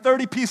betray him for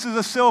 30 pieces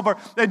of silver.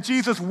 And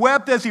Jesus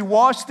wept as he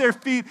washed their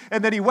feet,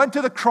 and then he went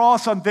to the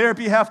cross on their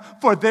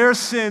behalf for their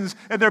sins.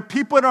 And there are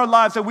people in our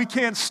lives that we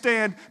can't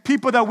stand,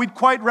 people that we'd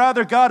quite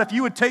rather, God, if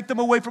you would take them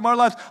away from our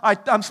lives,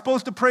 I'm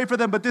supposed to pray for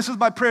them, but this is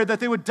my prayer, that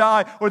they would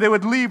die, or they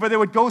would leave, or they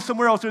would go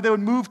somewhere else, or they would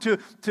move to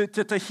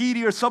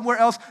Tahiti or somewhere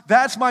else.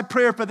 That's my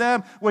prayer for them.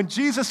 When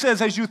Jesus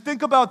says, as you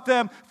think about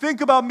them,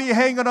 think about me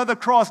hanging on the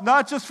cross,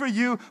 not just for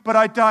you, but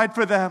I died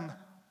for them.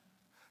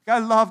 I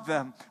love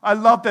them,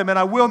 and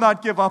I will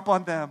not give up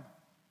on them.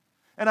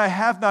 And I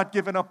have not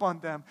given up on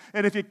them.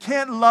 And if you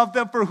can't love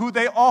them for who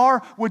they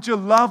are, would you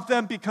love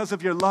them because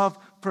of your love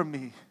for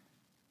me?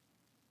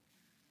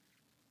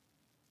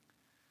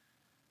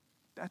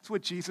 That's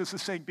what Jesus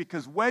is saying,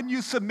 because when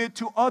you submit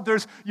to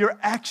others, you're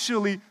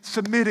actually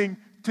submitting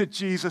to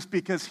Jesus,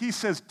 because he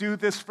says, do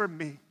this for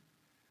me.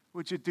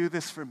 Would you do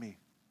this for me?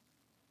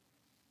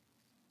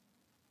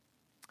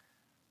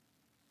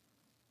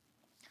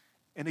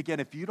 And again,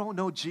 if you don't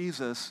know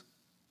Jesus,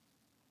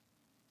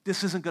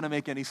 this isn't going to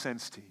make any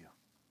sense to you.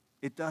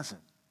 It doesn't.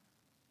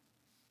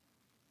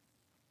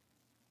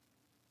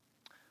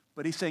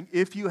 But he's saying,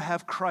 if you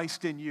have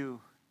Christ in you,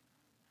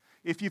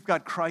 if you've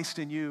got Christ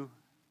in you,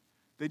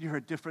 then you're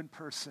a different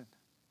person.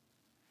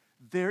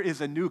 There is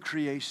a new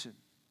creation.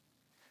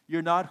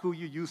 You're not who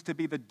you used to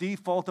be. The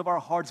default of our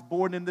hearts,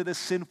 born into this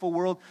sinful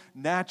world,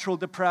 natural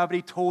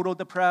depravity, total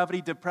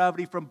depravity,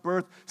 depravity from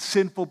birth,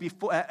 sinful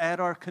before at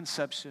our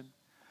conception.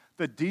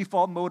 The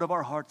default mode of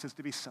our hearts is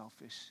to be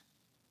selfish.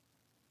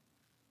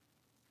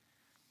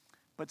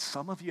 But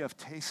some of you have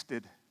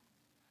tasted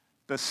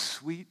the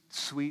sweet,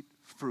 sweet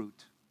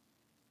fruit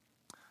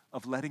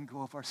of letting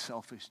go of our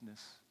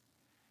selfishness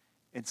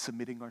and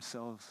submitting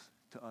ourselves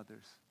to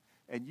others.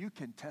 And you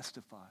can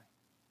testify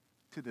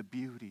to the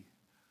beauty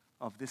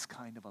of this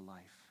kind of a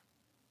life.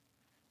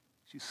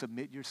 You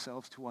submit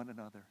yourselves to one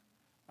another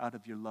out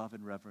of your love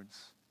and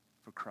reverence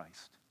for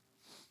Christ.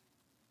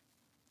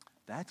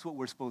 That's what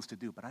we're supposed to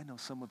do. But I know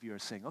some of you are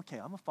saying, okay,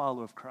 I'm a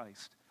follower of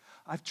Christ.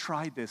 I've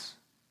tried this.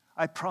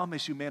 I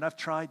promise you, man, I've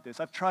tried this.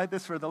 I've tried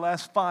this for the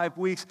last 5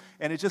 weeks,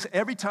 and it's just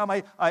every time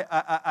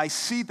I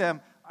see them,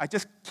 I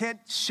just can't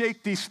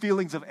shake these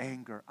feelings of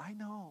anger. I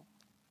know.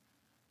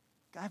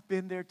 I've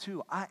been there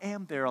too. I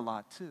am there a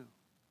lot too.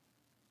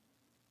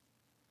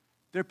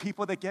 There are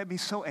people that get me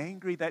so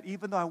angry that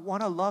even though I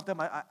want to love them,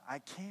 I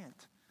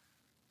can't.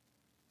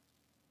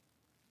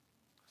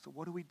 So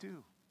what do we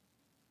do?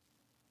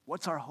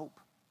 What's our hope?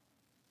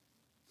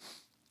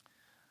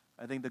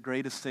 I think the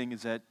greatest thing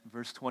is that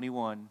verse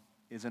 21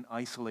 isn't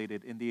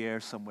isolated in the air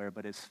somewhere,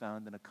 but it's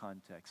found in a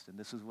context. And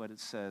this is what it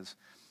says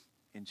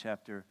in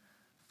chapter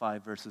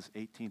 5, verses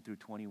 18 through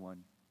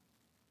 21.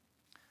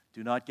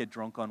 Do not get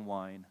drunk on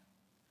wine,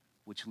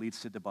 which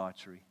leads to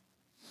debauchery.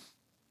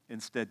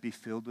 Instead, be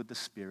filled with the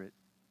Spirit.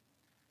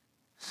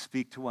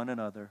 Speak to one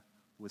another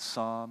with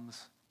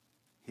psalms,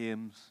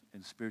 hymns,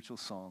 and spiritual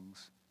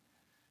songs.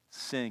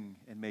 Sing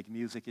and make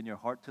music in your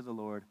heart to the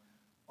Lord,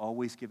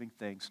 always giving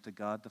thanks to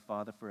God the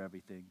Father for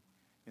everything,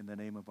 in the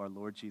name of our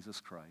Lord Jesus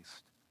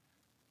Christ.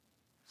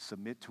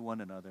 Submit to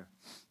one another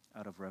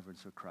out of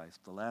reverence for Christ.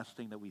 The last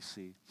thing that we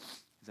see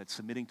is that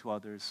submitting to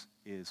others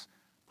is,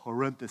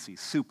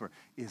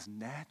 is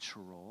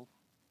natural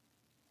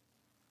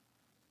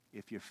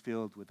if you're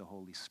filled with the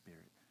Holy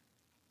Spirit.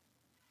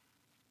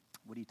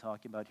 What are you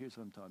talking about? Here's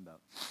what I'm talking about.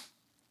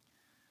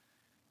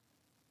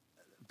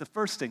 The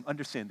first thing,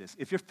 understand this.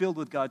 If you're filled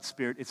with God's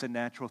Spirit, it's a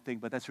natural thing,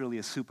 but that's really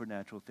a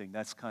supernatural thing.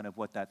 That's kind of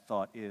what that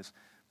thought is.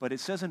 But it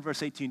says in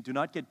verse 18, do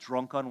not get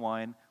drunk on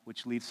wine,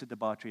 which leads to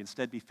debauchery.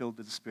 Instead, be filled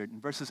with the Spirit.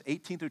 In verses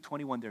 18 through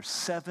 21, there's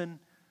 7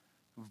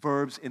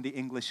 verbs in the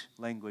English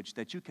language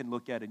that you can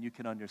look at and you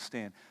can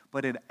understand.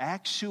 But in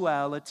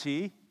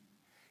actuality,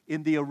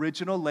 in the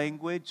original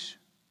language,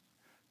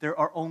 there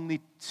are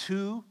only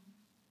 2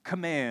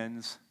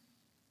 commands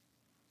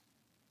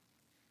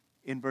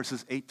in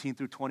verses 18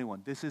 through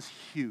 21. This is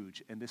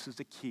huge, and this is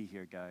the key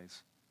here,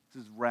 guys.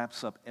 This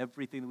wraps up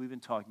everything that we've been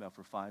talking about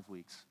for 5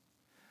 weeks.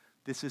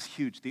 This is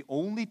huge. The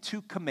only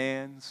 2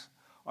 commands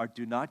are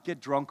do not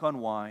get drunk on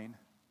wine,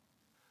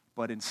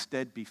 but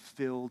instead be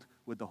filled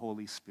with the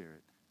Holy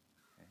Spirit.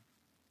 Okay?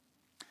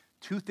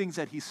 2 things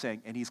that he's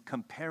saying, and he's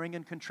comparing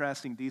and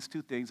contrasting these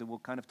 2 things, and we'll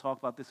kind of talk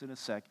about this in a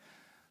sec.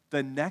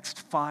 The next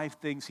 5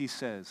 things he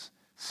says: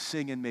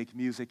 sing and make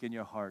music in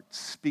your heart.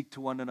 Speak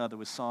to one another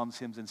with psalms,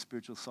 hymns, and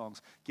spiritual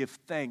songs. Give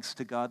thanks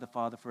to God the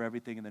Father for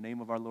everything in the name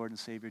of our Lord and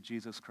Savior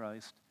Jesus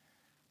Christ.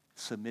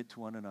 Submit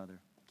to one another.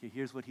 Okay,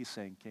 here's what he's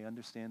saying. Okay,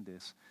 understand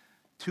this.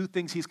 2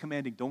 things he's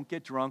commanding. Don't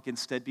get drunk.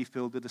 Instead, be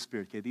filled with the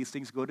Spirit. Okay, these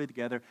things go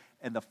together.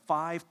 And the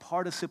 5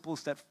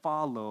 participles that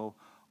follow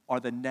are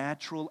the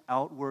natural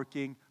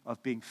outworking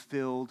of being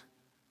filled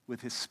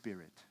with his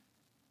Spirit.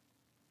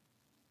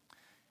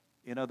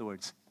 In other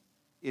words,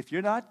 if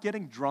you're not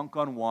getting drunk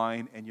on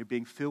wine and you're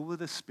being filled with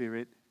the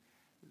Spirit,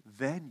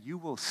 then you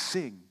will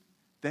sing.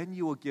 Then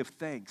you will give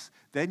thanks.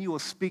 Then you will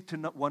speak to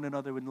one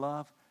another in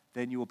love.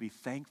 Then you will be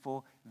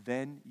thankful.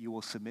 Then you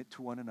will submit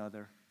to one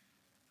another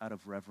out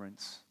of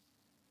reverence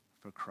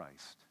for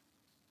Christ.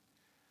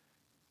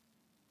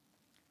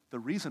 The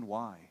reason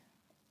why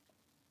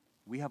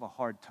we have a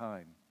hard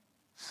time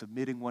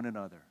submitting one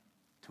another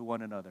to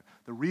one another,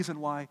 the reason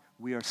why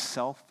we are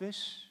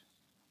selfish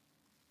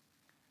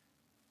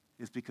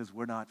is because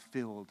we're not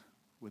filled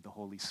with the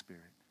Holy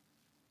Spirit.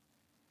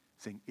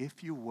 Saying,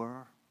 if you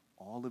were,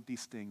 all of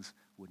these things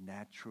would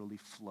naturally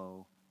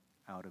flow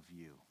out of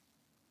you.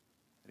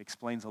 It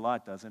explains a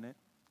lot, doesn't it?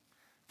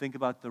 Think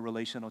about the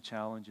relational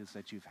challenges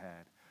that you've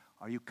had.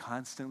 Are you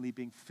constantly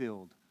being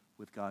filled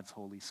with God's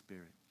Holy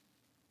Spirit?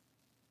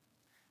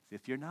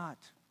 If you're not,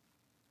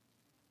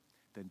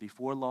 then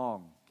before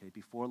long,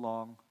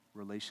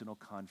 relational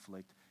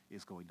conflict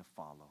is going to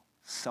follow.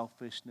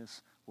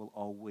 Selfishness will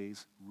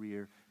always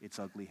rear its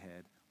ugly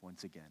head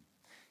once again.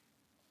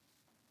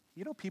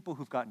 You know people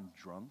who've gotten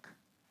drunk?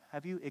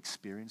 Have you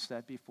experienced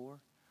that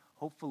before?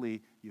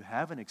 Hopefully you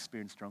haven't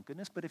experienced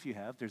drunkenness, but if you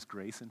have, there's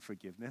grace and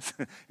forgiveness,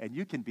 and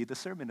you can be the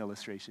sermon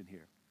illustration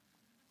here.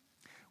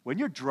 When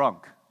you're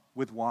drunk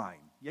with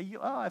wine,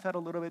 I've had a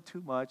little bit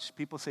too much.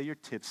 People say you're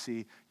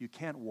tipsy. You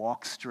can't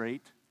walk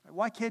straight.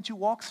 Why can't you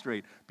walk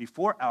straight?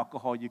 Before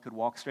alcohol, you could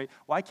walk straight.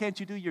 Why can't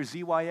you do your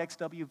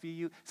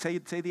ZYXWVU, say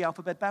the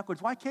alphabet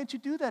backwards? Why can't you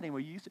do that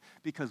anymore?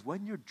 Because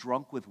when you're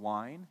drunk with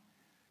wine,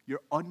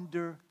 you're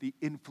under the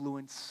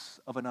influence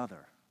of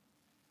another.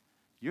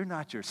 You're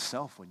not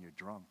yourself when you're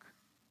drunk.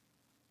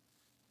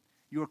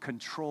 You're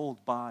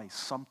controlled by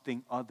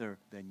something other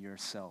than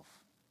yourself.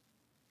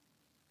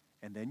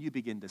 And then you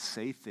begin to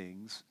say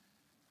things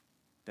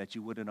that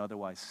you wouldn't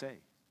otherwise say.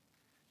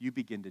 you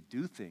begin to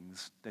do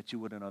things that you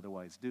wouldn't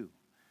otherwise do.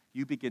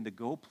 You begin to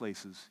go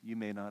places you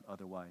may not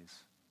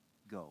otherwise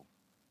go.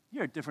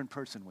 You're a different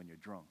person when you're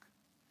drunk.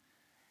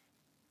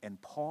 And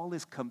Paul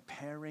is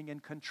comparing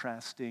and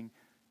contrasting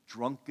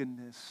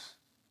drunkenness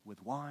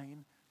with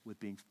wine, with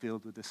being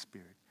filled with the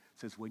Spirit. He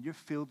says, when you're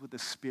filled with the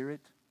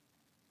Spirit,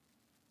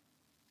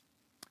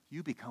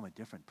 you become a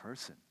different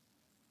person.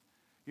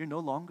 You're no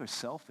longer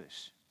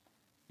selfish.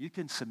 You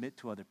can submit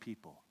to other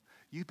people.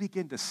 You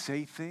begin to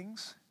say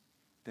things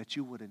that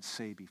you wouldn't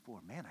say before.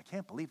 Man, I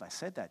can't believe I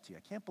said that to you.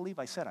 I can't believe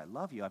I said I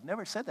love you. I've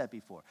never said that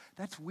before.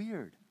 That's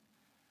weird.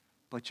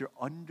 But you're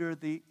under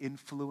the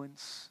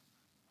influence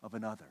of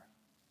another.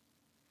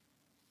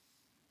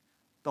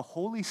 The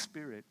Holy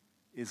Spirit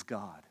is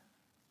God.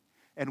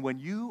 And when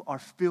you are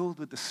filled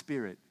with the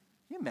Spirit,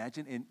 can you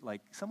imagine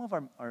some of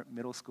our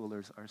middle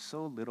schoolers are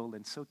so little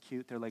and so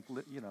cute. They're like,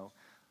 little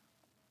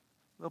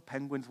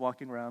penguins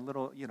walking around,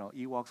 little,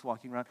 Ewoks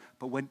walking around.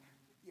 But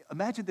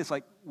imagine this,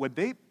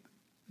 when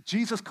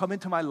Jesus come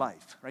into my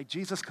life, right?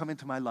 Jesus come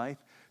into my life,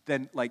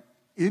 then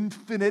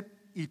infinite,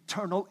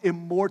 eternal,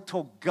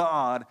 immortal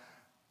God,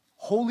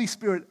 Holy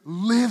Spirit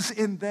lives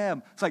in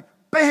them. It's like,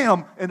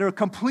 bam, and they're a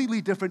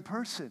completely different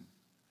person.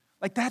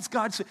 That's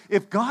God's.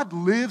 If God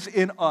lives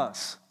in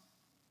us,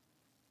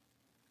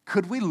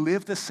 could we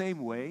live the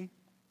same way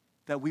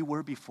that we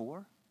were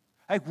before?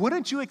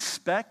 Wouldn't you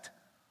expect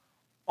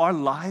our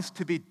lives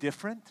to be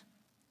different?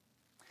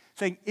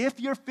 Saying, if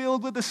you're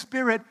filled with the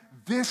Spirit,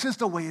 this is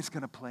the way it's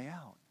going to play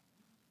out.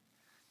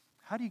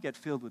 How do you get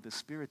filled with the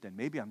Spirit then?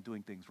 Maybe I'm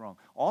doing things wrong.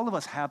 All of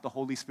us have the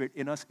Holy Spirit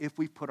in us if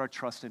we put our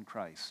trust in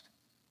Christ.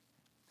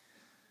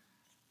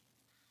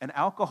 An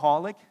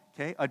alcoholic,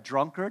 a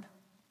drunkard,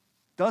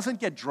 doesn't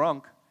get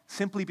drunk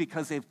simply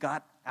because they've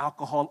got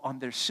alcohol on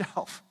their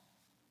shelf.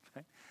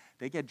 Right?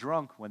 They get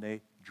drunk when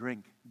they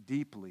drink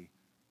deeply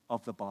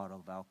of the bottle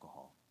of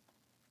alcohol.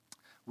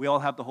 We all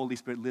have the Holy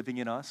Spirit living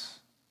in us,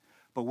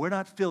 but we're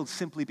not filled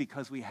simply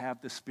because we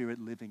have the Spirit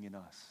living in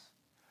us.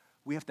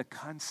 We have to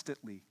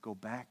constantly go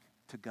back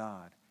to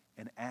God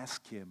and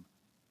ask Him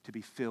to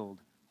be filled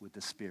with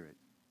the Spirit.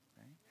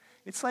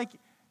 Right?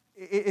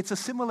 It's a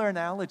similar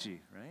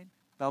analogy, right?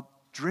 About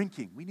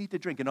drinking. We need to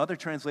drink. In other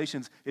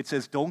translations, it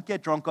says, don't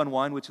get drunk on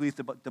wine, which leads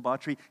to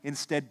debauchery.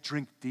 Instead,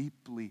 drink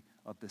deeply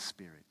of the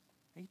Spirit.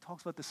 And he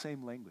talks about the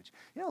same language.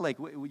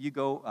 You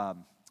go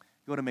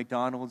to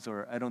McDonald's,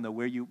 or I don't know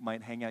where you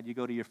might hang out. You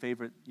go to your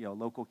favorite,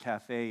 local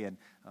cafe, and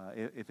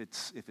if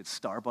it's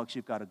Starbucks,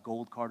 you've got a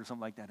gold card or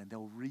something like that, and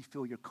they'll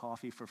refill your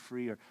coffee for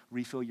free or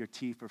refill your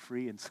tea for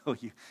free. And so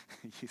you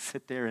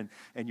sit there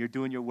and you're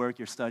doing your work,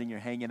 you're studying, you're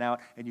hanging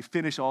out, and you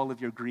finish all of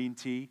your green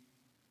tea,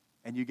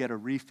 and you get a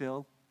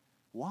refill.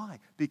 Why?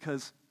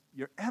 Because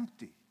you're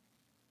empty.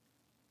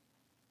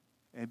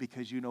 And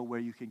because you know where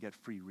you can get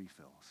free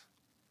refills.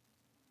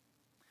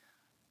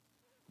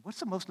 What's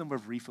the most number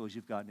of refills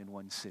you've gotten in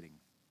one sitting?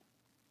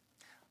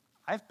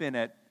 I've been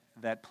at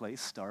that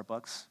place,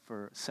 Starbucks,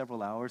 for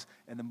several hours,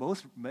 and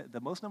the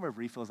most number of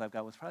refills I've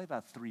got was probably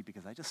about 3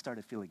 because I just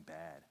started feeling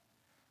bad.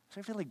 I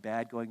started feeling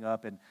bad going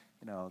up, and,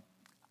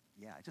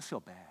 I just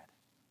feel bad.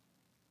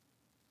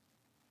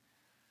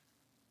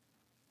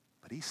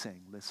 But he's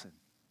saying, listen,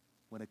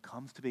 when it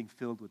comes to being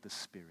filled with the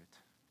Spirit,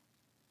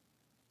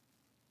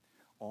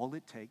 all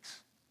it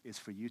takes is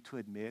for you to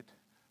admit,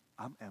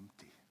 I'm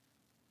empty.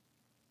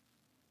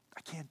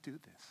 I can't do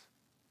this.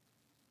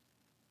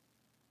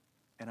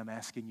 And I'm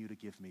asking you to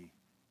give me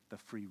the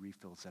free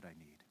refills that I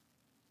need.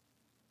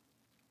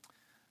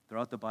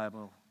 Throughout the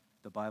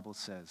Bible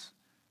says,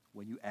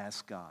 when you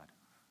ask God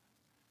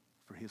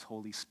for His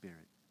Holy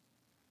Spirit,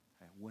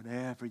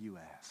 whenever you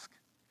ask,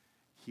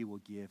 He will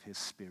give His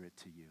Spirit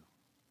to you.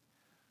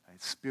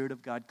 The Spirit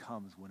of God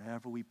comes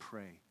whenever we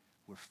pray.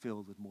 We're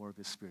filled with more of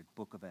His Spirit.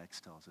 Book of Acts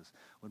tells us.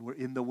 When we're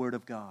in the Word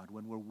of God,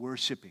 when we're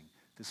worshiping,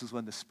 this is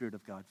when the Spirit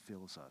of God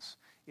fills us.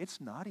 It's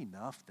not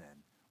enough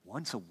then,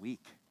 once a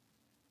week.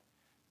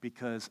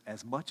 Because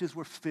as much as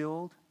we're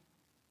filled,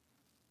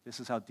 this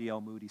is how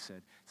D.L. Moody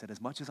said, as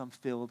much as I'm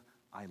filled,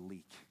 I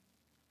leak.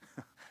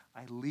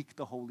 I leak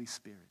the Holy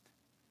Spirit.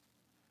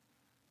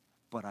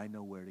 But I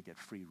know where to get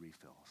free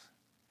refills.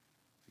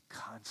 We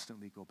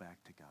constantly go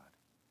back to God.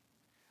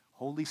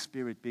 Holy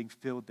Spirit being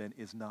filled then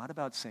is not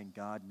about saying,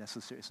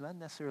 it's not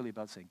necessarily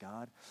about saying,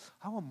 God,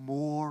 I want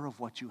more of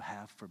what you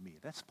have for me.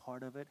 That's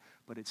part of it,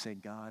 but it's saying,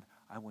 God,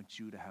 I want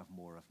you to have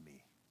more of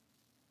me.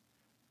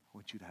 I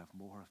want you to have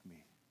more of me.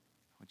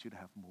 I want you to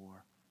have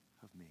more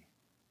of me.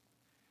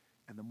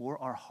 And the more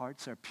our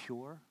hearts are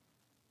pure,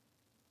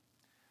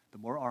 the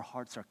more our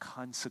hearts are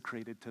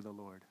consecrated to the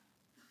Lord.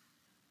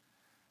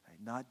 Right?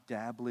 Not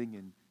dabbling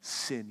in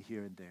sin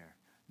here and there,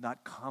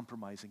 not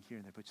compromising here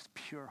and there, but just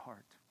pure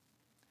heart.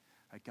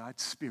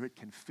 God's Spirit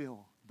can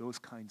fill those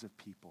kinds of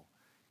people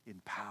in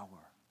power.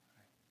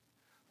 Right?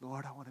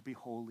 Lord, I want to be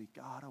holy.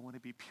 God, I want to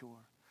be pure.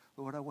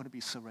 Lord, I want to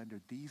be surrendered.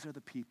 These are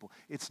the people.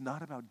 It's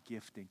not about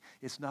gifting.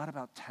 It's not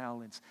about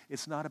talents.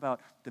 It's not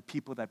about the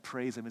people that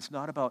praise Him. It's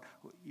not about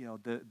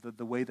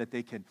the way that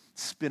they can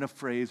spin a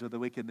phrase or the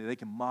way they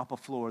can mop a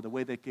floor, the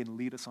way they can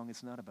lead a song.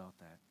 It's not about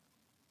that.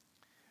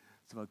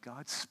 It's about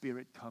God's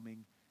Spirit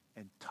coming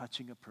and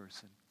touching a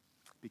person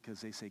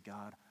because they say,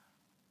 God,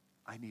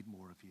 I need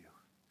more of you.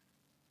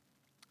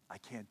 I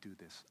can't do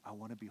this. I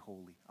want to be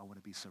holy. I want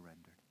to be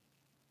surrendered.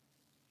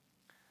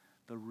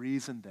 The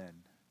reason then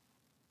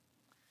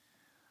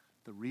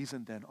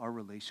our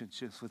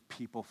relationships with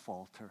people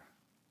falter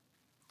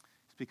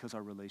is because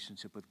our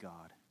relationship with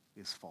God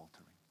is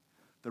faltering.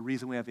 The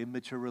reason we have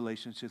immature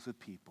relationships with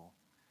people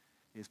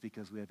is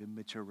because we have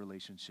immature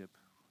relationship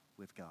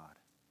with God.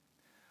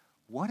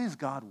 What is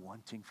God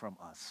wanting from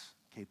us?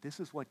 Okay, this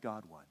is what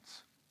God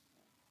wants.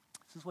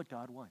 This is what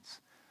God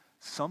wants.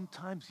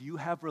 Sometimes you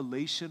have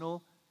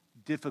relational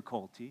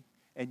difficulty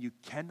and you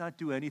cannot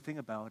do anything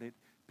about it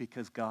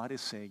because God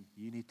is saying,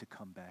 you need to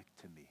come back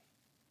to me.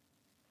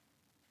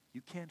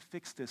 You can't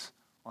fix this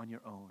on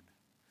your own.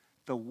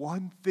 The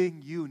one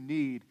thing you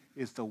need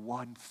is the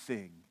one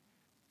thing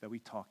that we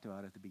talked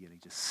about at the beginning.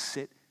 Just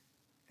sit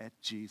at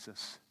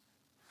Jesus'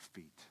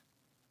 feet.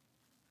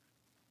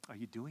 Are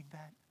you doing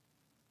that?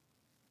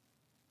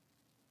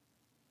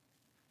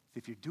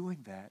 If you're doing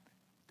that,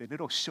 then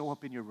it'll show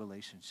up in your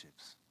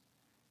relationships.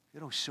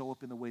 It'll show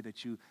up in the way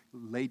that you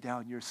lay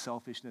down your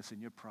selfishness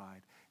and your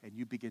pride and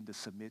you begin to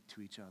submit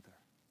to each other.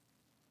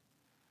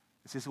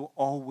 This will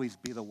always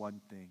be the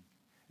one thing.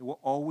 It will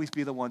always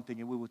be the one thing,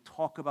 and we will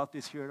talk about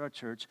this here at our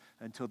church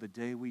until the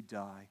day we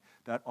die,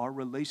 that our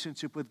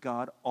relationship with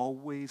God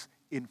always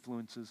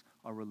influences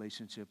our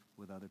relationship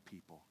with other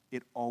people.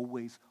 It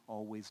always,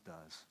 always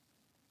does.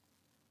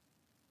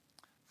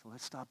 So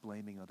let's stop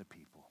blaming other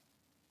people.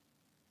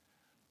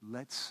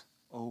 Let's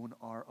own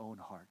our own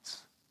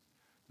hearts.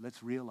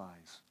 Let's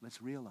realize,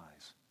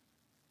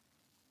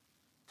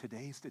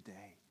 today's the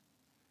day.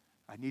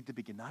 I need to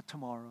begin, not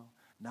tomorrow,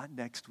 not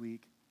next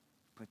week,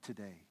 but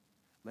today.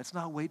 Let's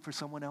not wait for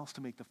someone else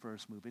to make the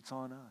first move. It's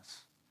on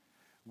us.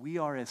 We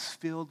are as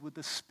filled with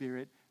the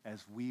Spirit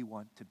as we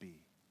want to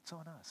be. It's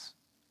on us.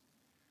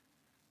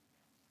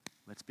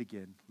 Let's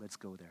begin. Let's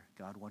go there.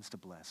 God wants to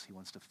bless. He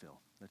wants to fill.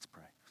 Let's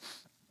pray.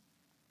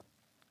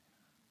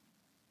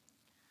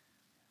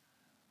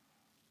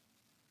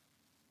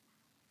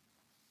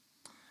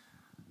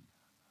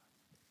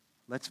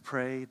 Let's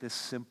pray this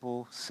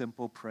simple,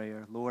 simple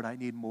prayer. Lord, I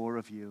need more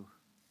of you.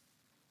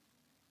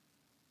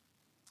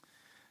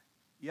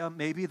 Yeah,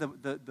 maybe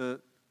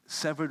the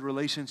severed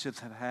relationships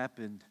have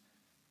happened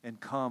and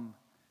come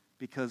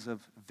because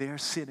of their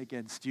sin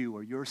against you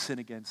or your sin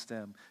against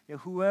them. You know,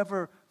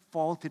 whoever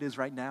fault it is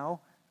right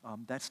now,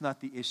 that's not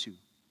the issue.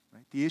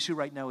 Right? The issue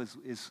right now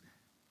is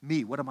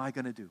me. What am I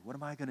going to do? What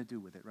am I going to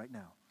do with it right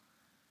now?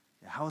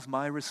 Yeah, how is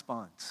my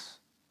response?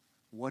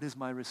 What is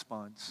my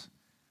response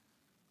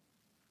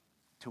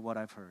to what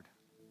I've heard?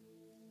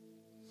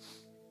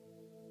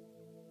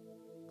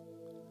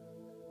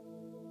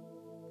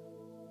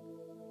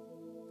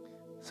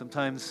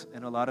 Sometimes,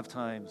 and a lot of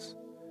times,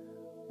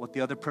 what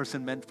the other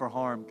person meant for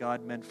harm,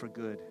 God meant for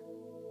good.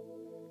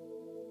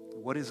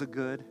 What is a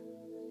good?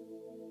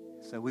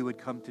 Is that we would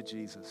come to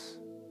Jesus,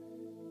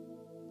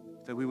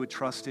 that we would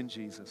trust in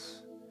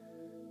Jesus,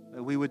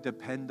 that we would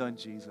depend on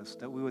Jesus,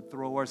 that we would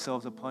throw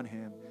ourselves upon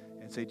him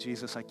and say,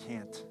 Jesus, I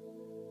can't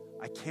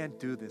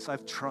do this.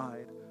 I've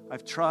tried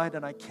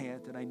and I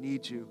can't, and I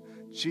need you.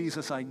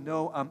 Jesus, I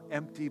know I'm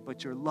empty,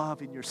 but your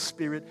love and your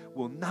Spirit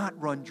will not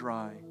run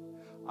dry.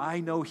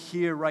 I know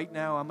here right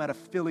now I'm at a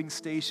filling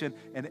station,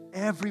 and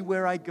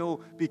everywhere I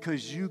go,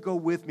 because you go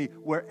with me,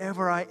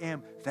 wherever I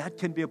am, that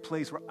can be a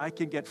place where I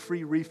can get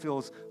free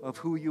refills of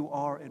who you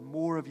are and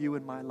more of you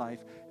in my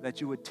life,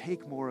 that you would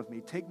take more of me,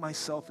 take my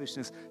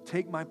selfishness,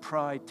 take my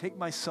pride, take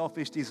my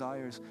selfish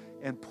desires,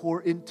 and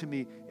pour into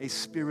me a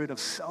spirit of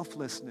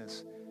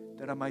selflessness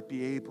that I might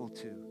be able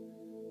to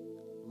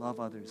love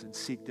others and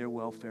seek their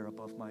welfare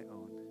above my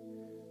own.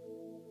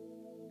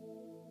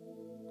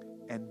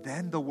 And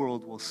then the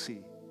world will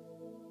see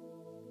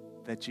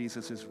that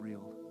Jesus is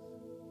real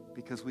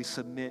because we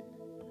submit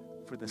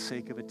for the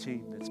sake of a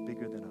team that's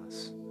bigger than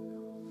us.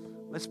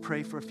 Let's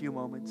pray for a few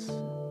moments.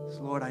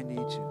 Lord, I need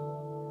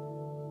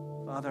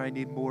you. Father, I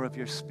need more of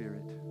your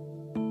Spirit.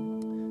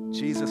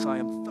 Jesus, I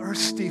am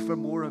thirsty for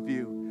more of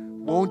you.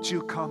 Won't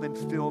you come and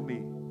fill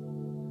me?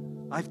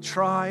 I've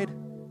tried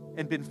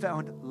and been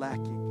found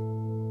lacking.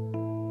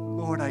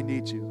 Lord, I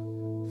need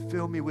you.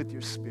 Fill me with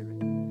your Spirit.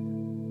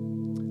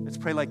 Let's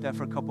pray like that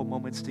for a couple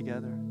moments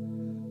together.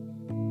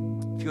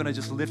 If you want to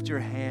just lift your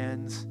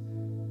hands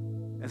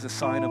as a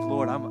sign of,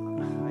 Lord, I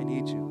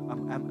need you.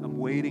 I'm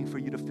waiting for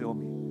you to fill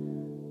me.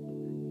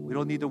 We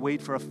don't need to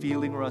wait for a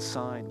feeling or a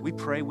sign. We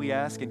pray, we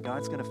ask, and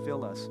God's going to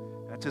fill us.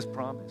 That's his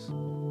promise.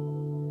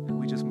 And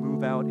we just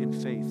move out in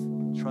faith,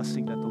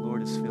 trusting that the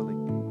Lord is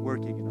filling,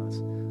 working in us.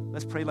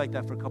 Let's pray like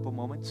that for a couple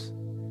moments,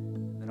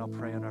 and I'll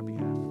pray on our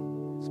behalf.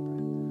 Let's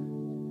pray.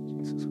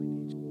 Jesus, we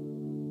need you.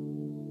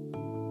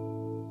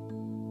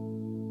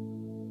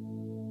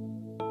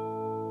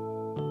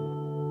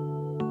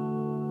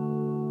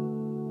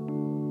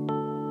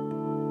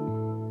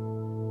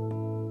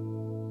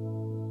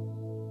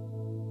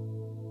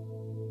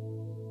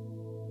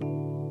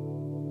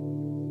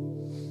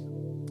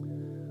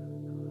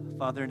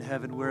 Father in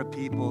heaven, we're a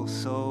people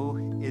so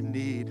in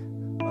need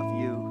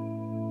of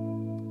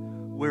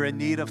you. We're in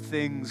need of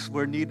things.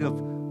 We're in need of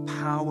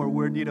power.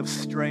 We're in need of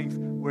strength.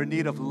 We're in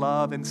need of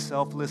love and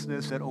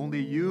selflessness that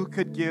only you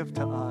could give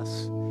to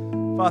us.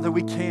 Father,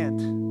 we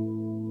can't.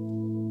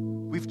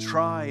 We've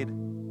tried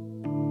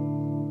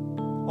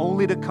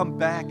only to come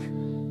back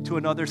to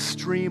another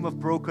stream of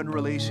broken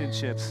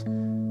relationships.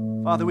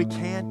 Father, we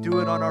can't do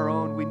it on our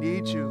own. We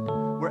need you.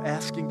 We're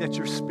asking that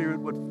your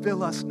Spirit would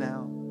fill us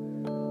now.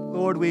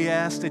 Lord, we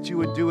ask that you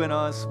would do in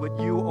us what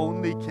you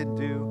only can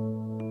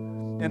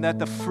do, and that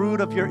the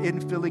fruit of your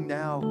infilling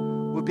now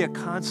would be a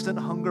constant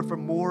hunger for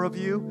more of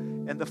you,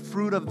 and the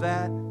fruit of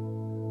that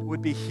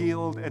would be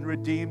healed and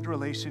redeemed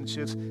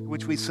relationships in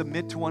which we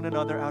submit to one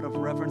another out of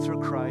reverence for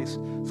Christ,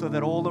 so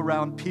that all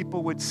around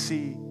people would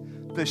see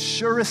the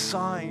surest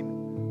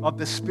sign of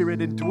the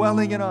Spirit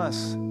indwelling in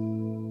us: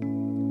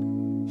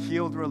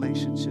 healed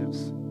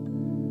relationships,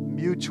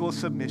 mutual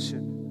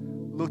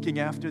submission, looking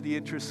after the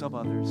interests of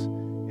others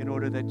in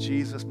order that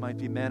Jesus might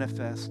be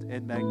manifest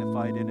and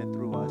magnified in and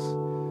through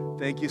us.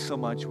 Thank you so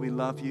much. We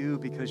love you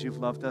because you've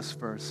loved us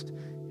first.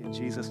 In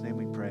Jesus' name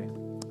we pray.